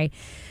before I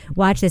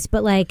watched this.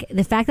 But, like,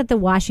 the fact that the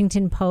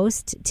Washington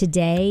Post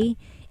today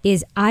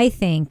is, I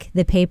think,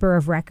 the paper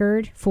of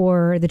record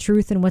for the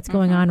truth and what's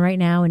going on right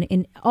now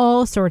in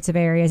all sorts of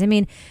areas. I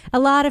mean, a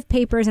lot of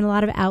papers and a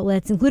lot of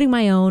outlets, including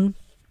my own,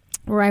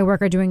 where I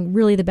work, are doing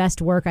really the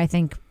best work, I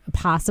think,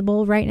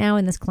 possible right now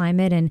in this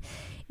climate. And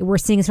we're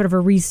seeing sort of a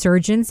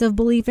resurgence of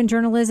belief in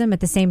journalism. At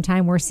the same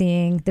time, we're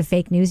seeing the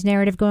fake news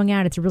narrative going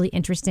out. It's a really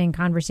interesting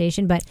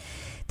conversation. But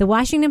the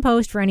Washington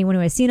Post, for anyone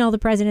who has seen All the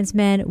President's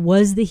Men,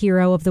 was the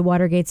hero of the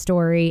Watergate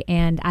story.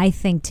 And I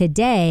think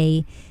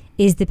today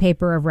is the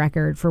paper of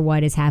record for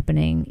what is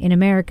happening in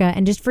America,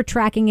 and just for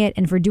tracking it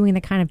and for doing the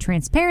kind of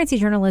transparency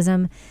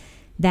journalism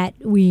that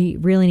we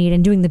really need,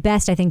 and doing the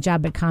best, I think,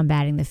 job at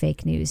combating the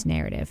fake news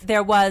narrative.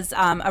 There was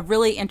a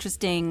really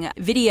interesting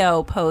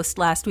video post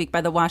last week by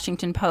the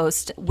Washington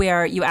Post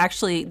where you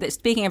actually,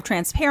 speaking of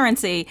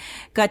transparency,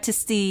 got to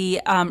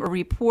see a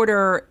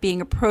reporter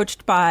being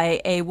approached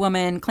by a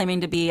woman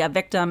claiming to be a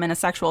victim in a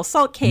sexual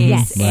assault case.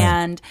 Yes. Right.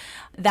 And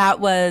that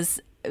was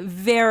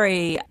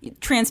very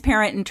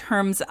transparent in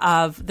terms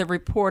of the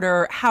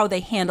reporter, how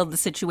they handled the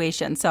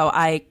situation. So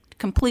I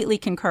completely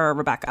concur,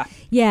 Rebecca.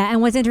 Yeah,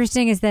 and what's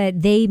interesting is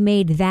that they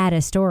made that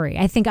a story.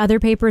 I think other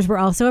papers were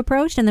also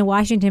approached, and the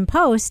Washington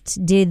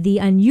Post did the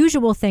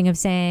unusual thing of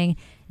saying,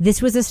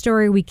 this was a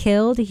story we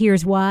killed,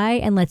 here's why,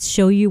 and let's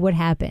show you what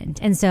happened.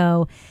 And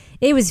so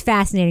it was a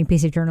fascinating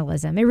piece of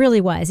journalism. It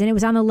really was. And it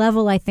was on the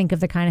level, I think,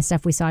 of the kind of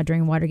stuff we saw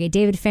during Watergate.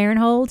 David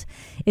Fahrenthold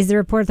is the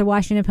reporter at the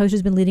Washington Post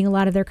who's been leading a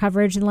lot of their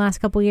coverage in the last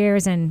couple of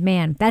years. And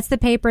man, that's the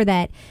paper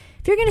that,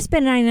 if you're going to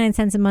spend 99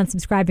 cents a month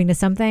subscribing to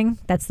something,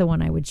 that's the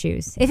one I would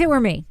choose. If it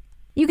were me.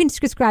 You can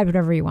subscribe to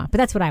whatever you want, but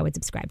that's what I would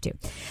subscribe to.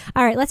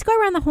 All right, let's go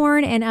around the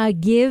horn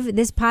and give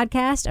this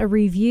podcast a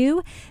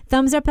review.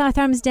 Thumbs up or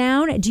thumbs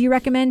down. Do you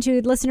recommend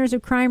to listeners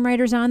of Crime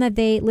Writers On that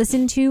they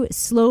listen to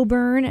Slow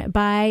Burn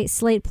by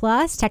Slate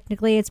Plus?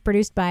 Technically, it's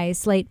produced by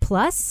Slate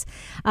Plus,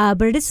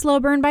 but it is Slow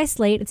Burn by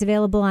Slate. It's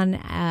available on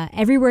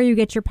everywhere you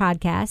get your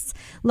podcasts.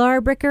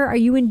 Laura Bricker, are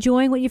you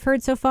enjoying what you've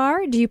heard so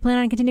far? Do you plan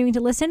on continuing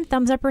to listen?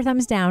 Thumbs up or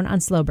thumbs down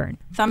on Slow Burn?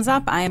 Thumbs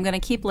up. I am going to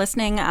keep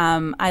listening.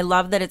 I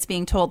love that it's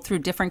being told through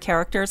different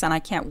characters, and I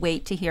can't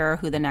wait to hear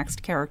who the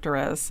next character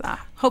is.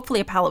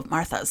 Hopefully a pal of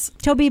Martha's.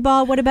 Toby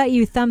Ball, what about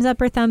you? Thumbs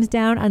up or thumbs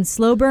down on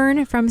Slow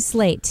Burn from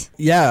Slate?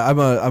 Yeah, I'm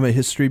a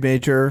history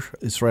major.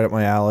 It's right up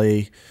my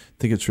alley. I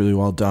think it's really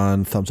well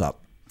done. Thumbs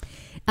up.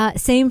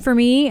 Same for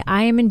me.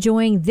 I am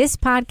enjoying this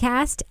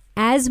podcast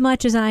as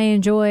much as I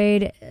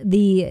enjoyed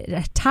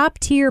the top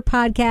tier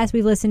podcast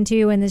we've listened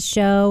to in this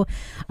show.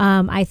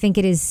 I think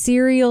it is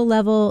serial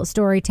level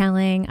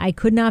storytelling. I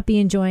could not be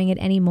enjoying it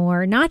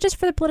anymore, not just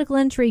for the political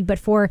intrigue, but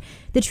for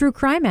the true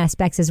crime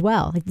aspects as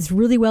well. Like, it's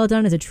really well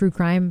done as a true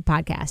crime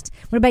podcast.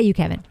 What about you,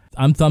 Kevin?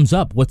 I'm thumbs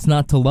up. What's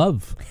not to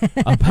love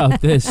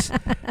about this?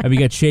 We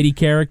got shady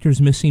characters,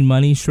 missing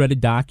money,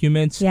 shredded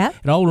documents. Yeah.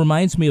 It all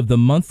reminds me of the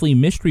monthly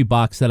mystery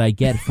box that I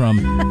get from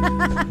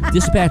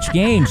Dispatch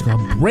Games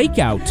called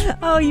Breakout.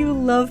 Oh, you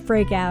love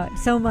Breakout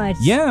so much.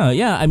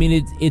 Yeah. I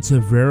mean, it's a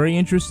very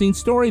interesting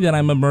story that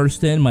I'm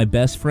immersed in. My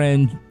best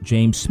friend,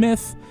 James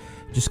Smith,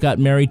 just got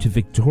married to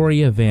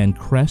Victoria Van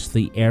Crest,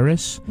 the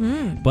heiress.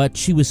 But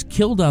she was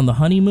killed on the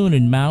honeymoon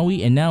in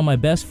Maui, and now my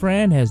best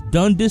friend has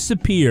done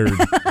disappeared.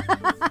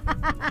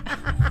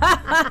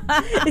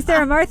 Is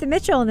there a Martha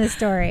Mitchell in this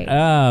story?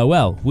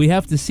 Well, we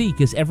have to see,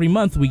 because every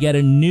month we get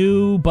a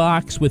new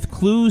box with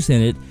clues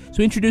in it.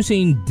 So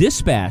introducing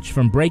Dispatch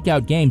from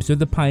Breakout Games. They're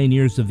the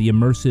pioneers of the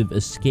immersive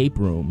escape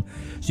room.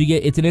 So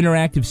it's an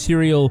interactive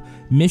serial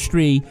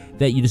mystery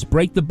that you just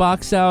break the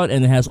box out,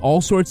 and it has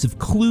all sorts of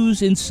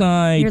clues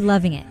inside. You're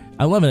loving it.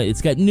 I love it.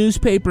 It's got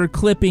newspaper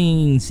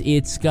clippings.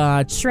 It's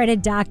got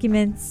shredded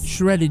documents,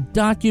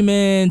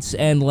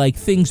 and like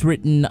things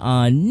written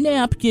on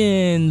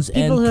napkins,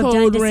 people and who code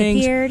have done rings,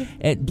 disappeared.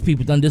 And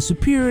people done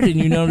disappeared, and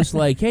you notice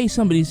like, hey,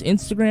 somebody's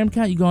Instagram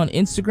account. You go on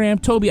Instagram.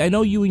 Toby, I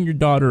know you and your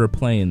daughter are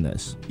playing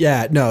this.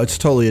 Yeah, no, it's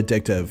totally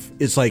addictive.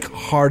 It's like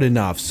hard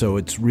enough, so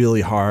it's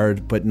really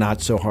hard, but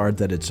not so hard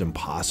that it's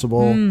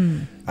impossible.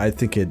 I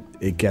think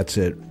it gets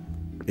it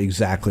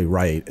exactly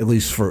right, at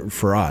least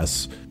for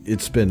us.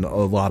 It's been a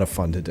lot of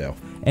fun to do.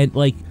 And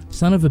like,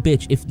 son of a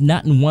bitch, if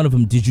not in one of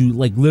them did you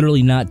like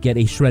literally not get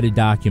a shredded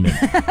document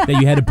that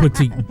you had to put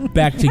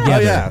back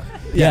together.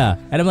 Oh, yeah.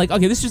 And I'm like,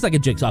 okay, this is just like a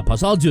jigsaw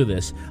puzzle. I'll do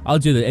this.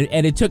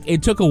 And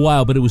it took a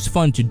while, but it was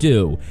fun to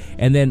do.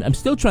 And then I'm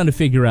still trying to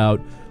figure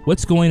out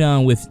what's going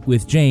on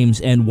with James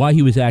and why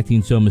he was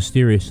acting so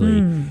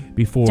mysteriously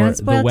before Don't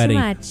spoil the too wedding.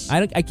 much.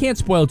 I can't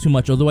spoil too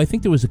much, although I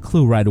think there was a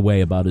clue right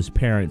away about his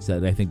parents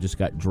that I think just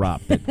got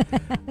dropped. But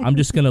I'm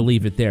just going to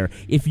leave it there.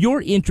 If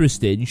you're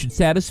interested, you should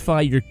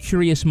satisfy your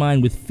curious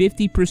mind with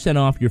 50%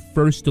 off your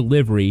first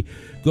delivery.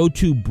 Go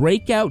to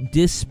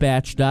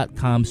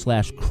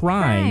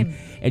breakoutdispatch.com/crime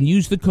and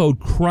use the code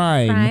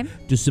crime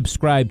to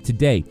subscribe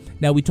today.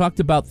 Now, we talked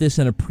about this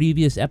in a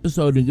previous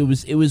episode, and we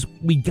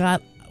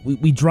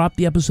dropped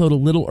the episode a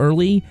little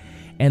early,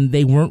 and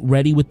they weren't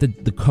ready with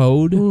the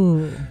code.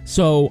 Ooh.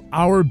 So,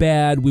 our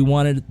bad. We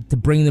wanted to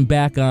bring them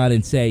back on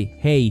and say,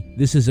 hey,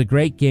 this is a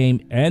great game,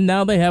 and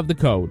now they have the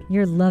code.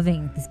 You're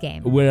loving this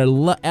game.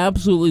 We're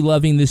absolutely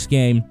loving this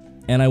game,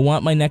 and I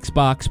want my next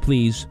box,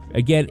 please.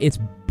 Again, it's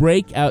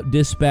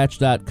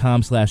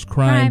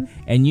breakoutdispatch.com/crime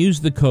and use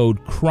the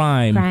code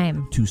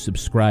crime to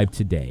subscribe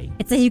today.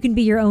 It's like you can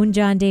be your own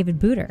John David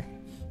Booter.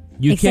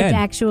 You Except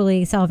can.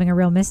 actually solving a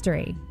real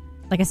mystery.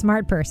 Like a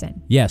smart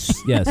person.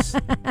 Yes.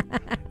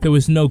 There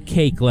was no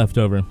cake left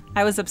over.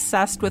 I was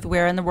obsessed with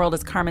Where in the World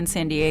is Carmen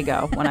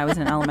Sandiego when I was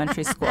in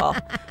elementary school.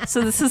 So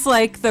this is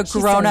like the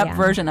grown-up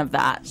version of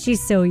that.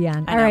 She's so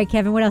young. All right,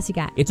 Kevin, what else you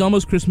got? It's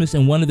almost Christmas,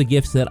 and one of the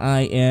gifts that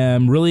I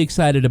am really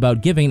excited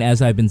about giving,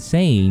 as I've been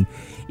saying,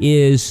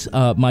 is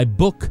my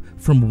book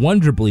from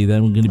Wonderbly that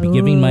I'm going to be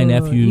giving my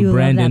nephew, you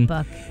Brandon.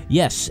 love that book.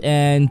 Yes,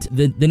 and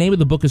the name of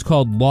the book is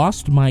called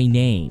Lost My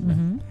Name.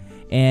 Mm-hmm.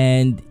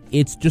 And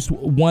it's just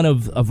one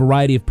of a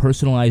variety of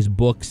personalized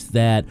books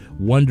that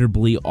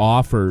Wonderbly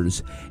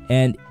offers.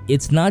 And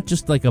it's not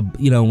just like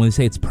when they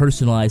say it's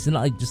personalized, it's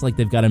not just like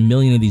they've got a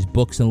million of these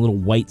books in a little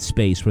white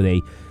space where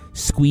they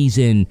squeeze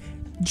in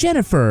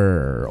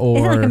Jennifer or...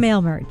 It's not like a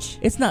mail merge.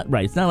 It's not,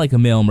 right. It's not like a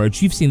mail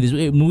merge. You've seen this.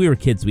 When we were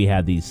kids, we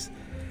had these.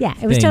 Yeah,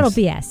 it was things. total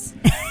BS.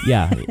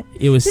 Yeah,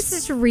 it was... This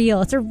is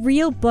real. It's a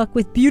real book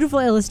with beautiful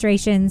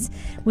illustrations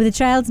with a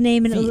child's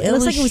name, and it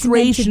looks like it was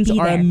meant to be illustrations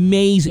are there.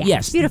 amazing. Yeah,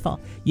 Yes. it's beautiful.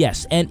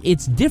 Yes, and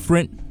it's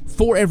different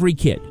for every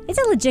kid. It's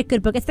a legit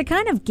good book. It's the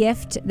kind of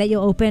gift that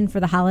you'll open for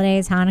the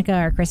holidays,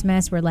 Hanukkah or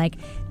Christmas, where like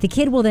the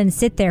kid will then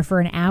sit there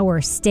for an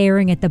hour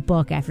staring at the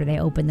book after they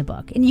open the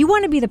book. And you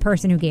want to be the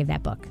person who gave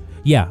that book.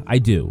 Yeah, I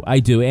do.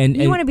 And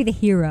You want to be the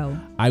hero.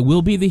 I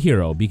will be the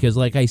hero because,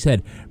 like I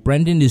said,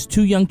 Brendan is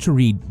too young to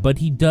read, but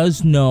he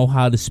does know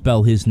how to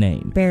spell his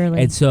name. Barely.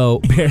 And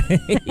so,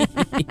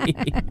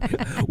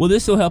 well,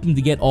 this will help him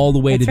to get all the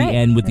way to the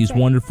end with these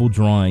wonderful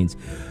drawings.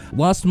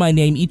 Lost My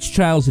Name, each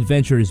child's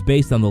adventure is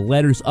based on the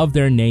letters of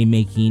their name,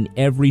 making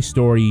every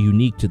story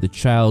unique to the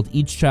child.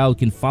 Each child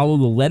can follow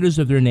the letters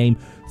of their name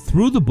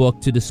through the book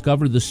to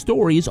discover the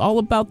story is all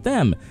about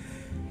them.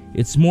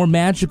 It's more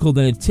magical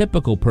than a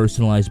typical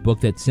personalized book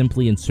that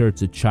simply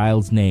inserts a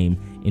child's name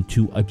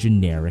into a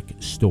generic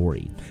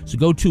story. So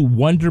go to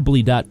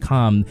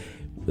Wonderbly.com,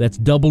 that's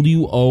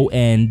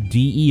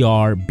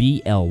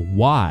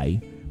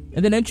WONDERBLY,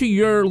 and then enter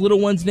your little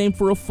one's name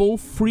for a full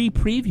free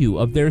preview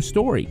of their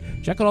story.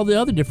 Check out all the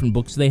other different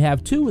books they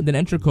have too, and then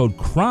enter code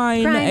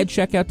CRIME at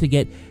checkout to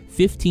get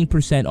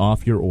 15%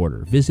 off your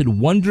order. Visit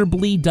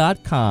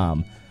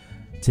Wonderbly.com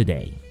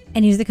today.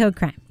 And use the code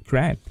CRIME.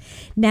 Crime.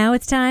 Now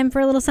it's time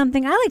for a little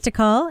something I like to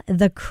call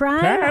the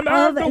crime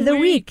of the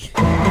week.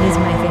 It is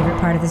my favorite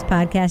part of this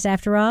podcast,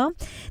 after all.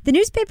 The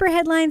newspaper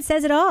headline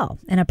says it all.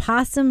 An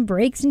opossum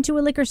breaks into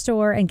a liquor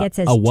store and gets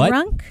as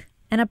drunk.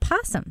 An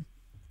opossum.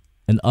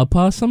 An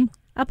opossum?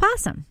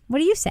 Opossum. What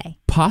do you say?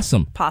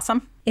 Possum.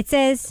 Possum? It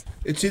says...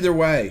 It's either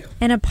way.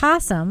 An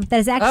opossum. That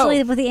is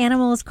actually what the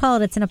animal is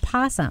called. It's an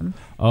opossum.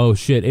 Oh,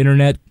 shit.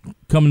 Internet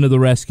coming to the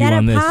rescue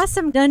on this. That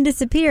opossum done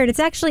disappeared. It's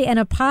actually an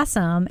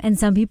opossum, and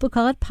some people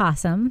call it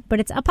possum,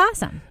 but it's a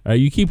possum. All right,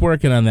 you keep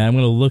working on that. I'm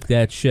going to look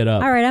that shit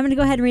up. All right, I'm going to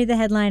go ahead and read the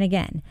headline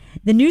again.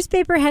 The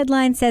newspaper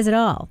headline says it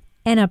all.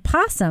 An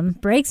opossum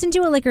breaks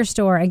into a liquor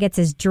store and gets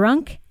as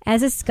drunk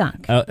as a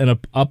skunk. An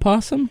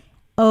opossum?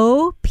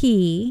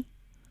 OPOSSUM.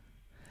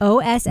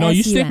 No,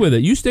 you stick with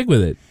it. You stick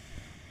with it.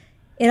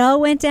 It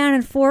all went down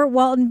in Fort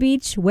Walton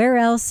Beach. Where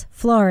else?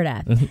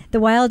 Florida. The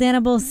wild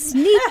animal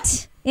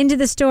sneaked into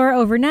the store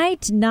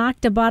overnight,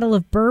 knocked a bottle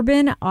of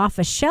bourbon off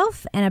a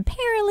shelf, and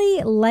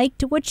apparently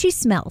liked what she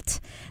smelt.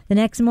 The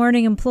next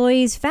morning,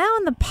 employees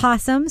found the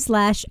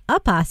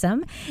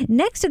possum/opossum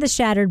next to the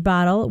shattered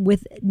bottle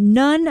with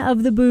none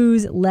of the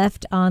booze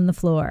left on the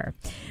floor.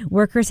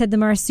 Workers said the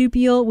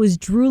marsupial was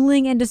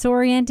drooling and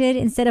disoriented.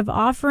 Instead of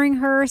offering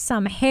her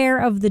some hair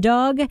of the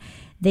dog,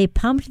 they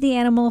pumped the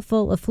animal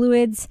full of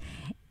fluids.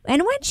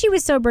 And when she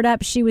was sobered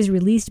up, she was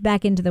released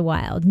back into the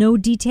wild. No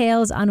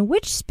details on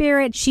which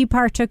spirit she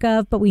partook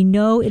of, but we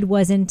know it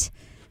wasn't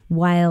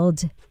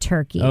wild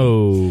turkey.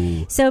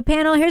 Oh. So,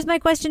 panel, here's my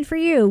question for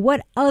you.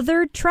 What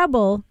other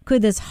trouble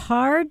could this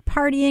hard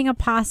partying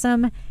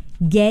opossum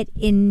get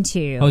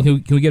into? Oh,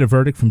 can we get a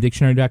verdict from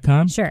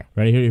dictionary.com? Sure.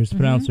 Right here. Here's the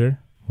pronouncer.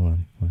 Hold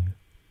on.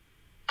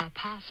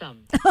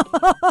 Opossum.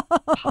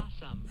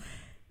 Possum.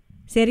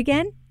 Say it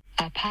again.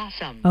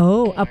 Opossum.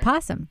 Oh,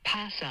 opossum.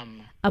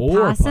 Possum.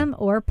 Opossum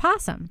or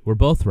possum. We're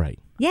both right.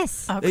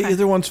 Yes. Okay.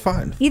 Either one's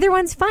fine. Either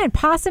one's fine.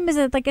 Possum is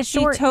like a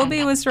short...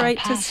 Toby was right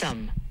to...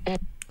 Opossum.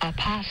 A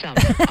possum.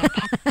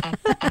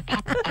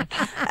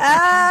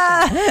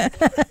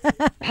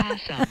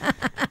 Possum.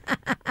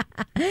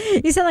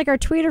 You sound like our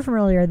tweeter from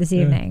earlier this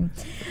evening.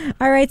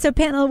 All right, so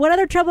panel, what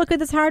other trouble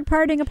could this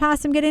hard-partying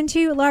opossum get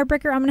into? Laura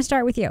Bricker, I'm going to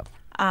start with you.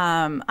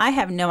 I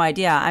have no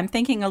idea. I'm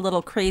thinking a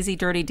little crazy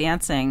dirty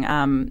dancing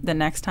the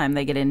next time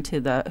they get into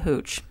the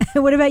hooch.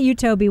 What about you,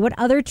 Toby? What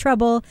other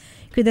trouble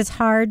could this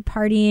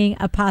hard-partying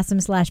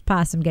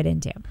opossum/possum get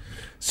into?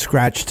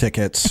 Scratch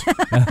tickets.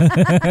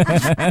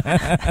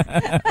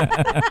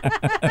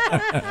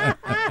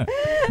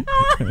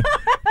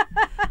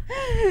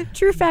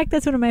 True fact,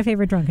 that's one of my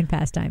favorite drunken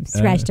pastimes.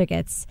 Scratch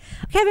tickets.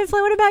 Kevin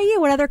Flynn, what about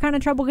you? What other kind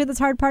of trouble could this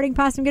hard-partying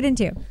possum get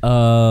into?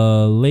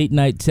 Late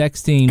night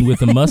texting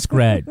with a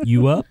muskrat.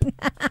 You up?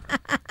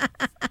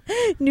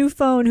 New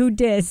phone, who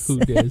dis? Who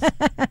dis?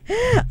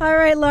 All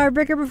right, Laura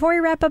Bricker, before we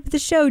wrap up the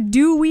show,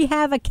 do we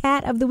have a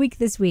cat of the week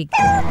this week?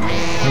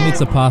 Maybe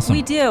it's a possum.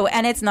 We do,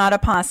 and it's not a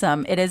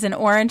possum. It is an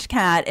orange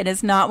cat. It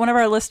is not one of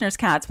our listeners'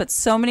 cats, but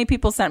so many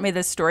people sent me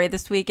this story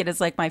this week. It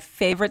is like my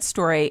favorite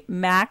story.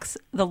 Max,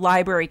 the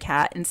library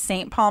cat in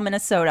St. Paul,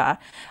 Minnesota,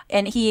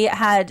 and he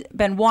had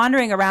been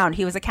wandering around.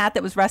 He was a cat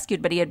that was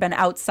rescued, but he had been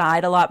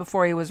outside a lot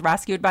before he was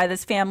rescued by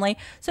this family,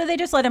 so they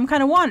just let him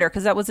kind of wander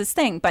because that was his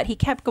thing, but he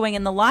kept going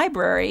in the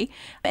library,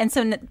 and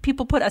so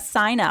people put a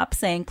sign up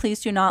saying,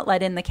 please do not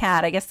let in the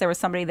cat. I guess there was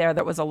somebody there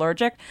that was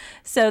allergic.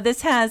 So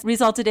this has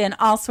resulted in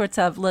all sorts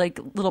of like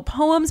little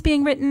poems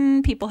being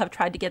written. People have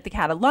tried to get the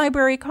cat a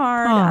library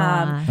card.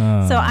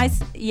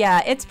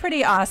 It's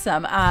pretty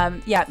awesome.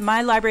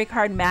 My library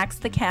card, Max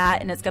the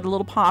cat, and it's got a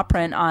little paw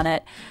print on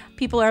it.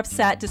 People are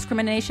upset.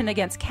 Discrimination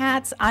against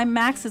cats. I'm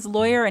Max's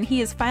lawyer, and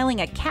he is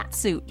filing a cat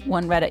suit,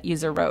 one Reddit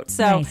user wrote.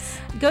 So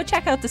Go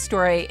check out the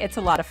story. It's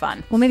a lot of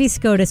fun. Well, maybe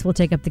SCOTUS will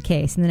take up the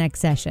case in the next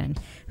session.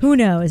 Who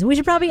knows? We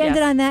should probably end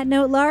it on that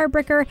note. Laura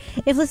Bricker,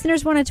 if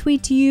listeners want to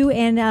tweet to you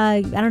and,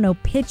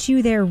 pitch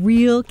you their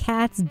real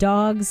cats,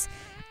 dogs,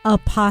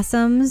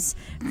 opossums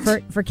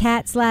for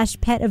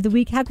cat/pet of the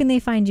week, how can they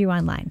find you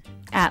online?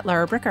 At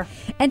Laura Bricker.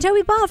 And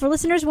Toby Ball, if our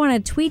listeners want to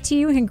tweet to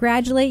you and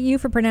congratulate you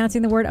for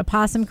pronouncing the word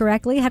opossum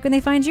correctly, how can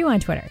they find you on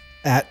Twitter?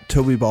 At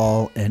Toby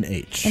Ball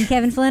NH. And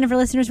Kevin Flynn, if our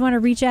listeners want to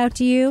reach out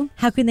to you,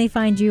 how can they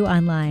find you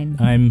online?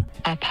 I'm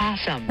A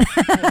possum.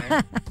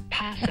 Or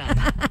possum.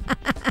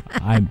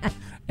 I'm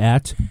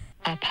at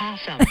A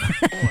possum.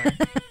 Or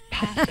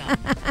possum.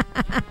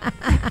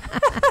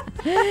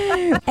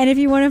 And if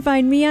you want to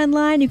find me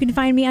online, you can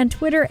find me on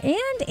Twitter and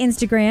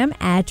Instagram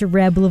at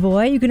Reb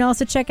Lavoie. You can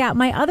also check out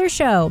my other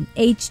show,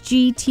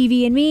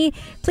 HGTV and Me.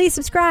 Please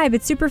subscribe.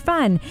 It's super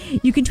fun.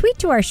 You can tweet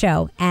to our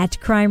show at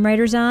Crime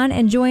Writers On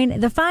and join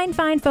the fine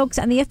folks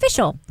on the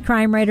official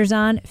Crime Writers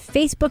On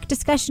Facebook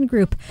discussion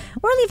group,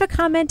 or leave a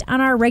comment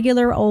on our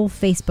regular old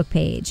Facebook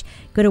page.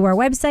 Go to our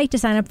website to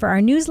sign up for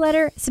our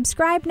newsletter.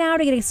 Subscribe now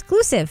to get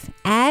exclusive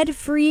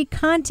ad-free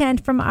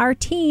content from our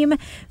team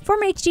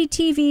from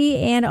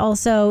HGTV, and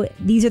also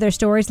These Are Their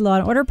Stories, Law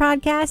and Order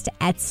podcast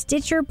at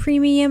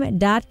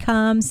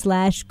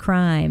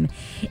StitcherPremium.com/crime.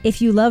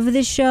 If you love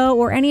this show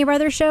or any of our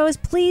other shows,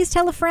 please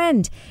tell a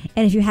friend.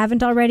 And if you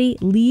haven't already,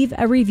 leave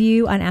a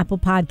review on Apple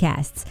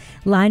Podcasts.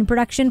 Line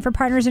production for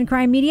Partners in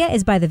Crime Media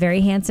is by the very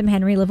handsome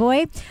Henry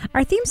Lavoie.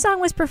 Our theme song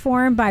was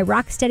performed by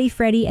Rocksteady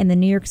Freddy and the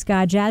New York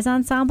Ska Jazz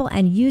Ensemble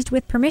and used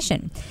with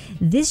permission.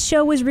 This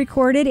show was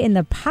recorded in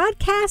the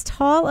Podcast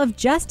Hall of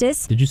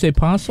Justice. Did you say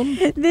possum?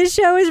 This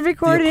show is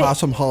recorded The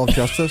Opossum Hall of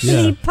Justice?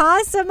 The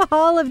Possum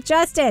Hall of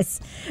Justice,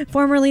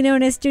 formerly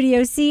known as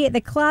Studio C, the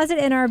closet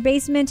in our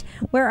basement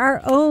where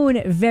our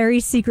own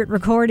very secret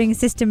recording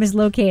system is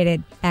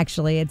located.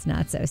 Actually, it's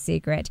not so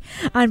secret.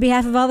 On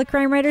behalf of all the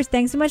crime writers,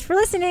 thanks so much for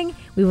listening.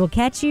 We will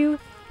catch you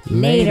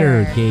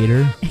later.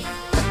 Gator.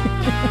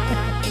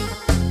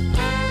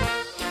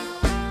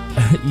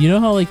 You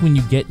know how, like, when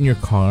you get in your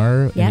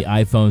car and the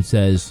iPhone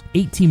says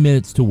 18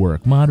 minutes to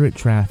work, moderate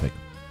traffic.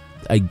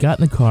 I got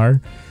in the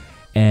car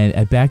and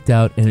I backed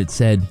out and it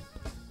said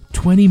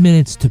 20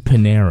 minutes to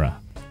Panera.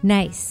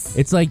 Nice.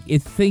 It's like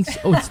it thinks,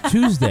 oh, it's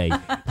Tuesday.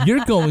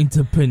 You're going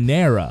to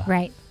Panera.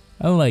 Right.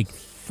 I'm like,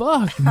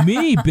 fuck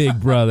me, big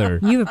brother.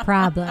 You have a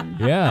problem.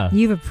 Yeah.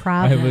 You have a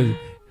problem.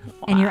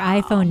 And your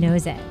iPhone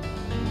knows it.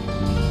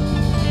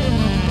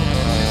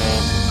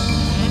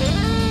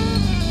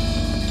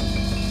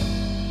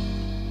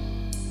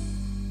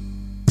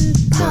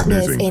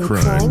 Partners in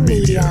Crime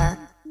Media.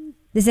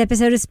 This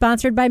episode is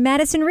sponsored by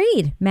Madison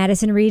Reed.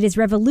 Madison Reed is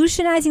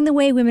revolutionizing the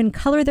way women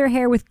color their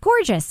hair with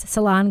gorgeous,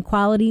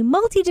 salon-quality,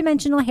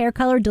 multi-dimensional hair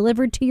color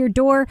delivered to your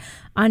door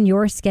on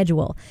your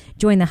schedule.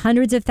 Join the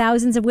hundreds of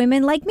thousands of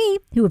women like me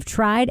who have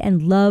tried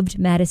and loved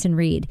Madison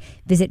Reed.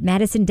 Visit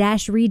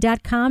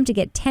madison-reed.com to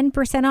get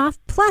 10% off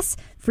plus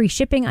free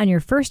shipping on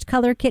your first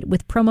color kit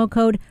with promo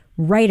code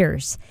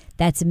WRITERS.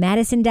 That's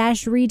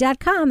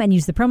madison-reed.com and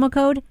use the promo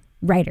code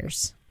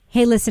WRITERS.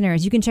 Hey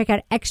listeners, you can check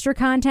out extra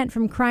content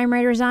from Crime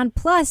Writers On,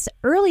 plus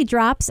early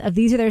drops of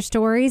These Are Their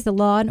Stories, the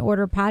Law and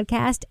Order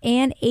podcast,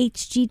 and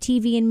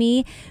HGTV and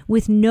Me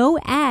with no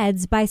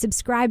ads by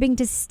subscribing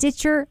to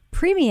Stitcher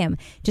Premium.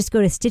 Just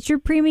go to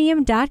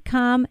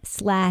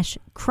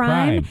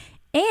StitcherPremium.com/crime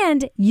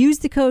And use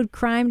the code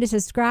CRIME to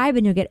subscribe,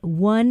 and you'll get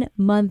 1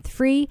 month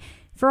free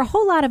for a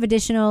whole lot of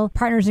additional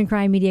Partners in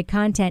Crime Media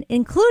content,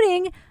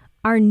 including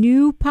our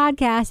new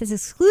podcast that's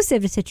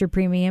exclusive to Stitcher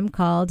Premium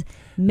called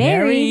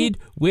Married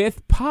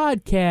with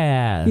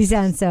Podcast. You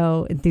sound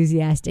so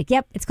enthusiastic.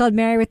 Yep, it's called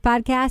Married with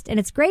Podcast, and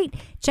it's great.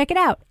 Check it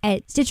out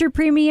at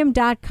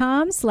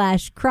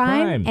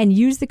stitcherpremium.com/crime and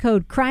use the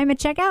code CRIME at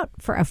checkout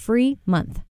for a free month.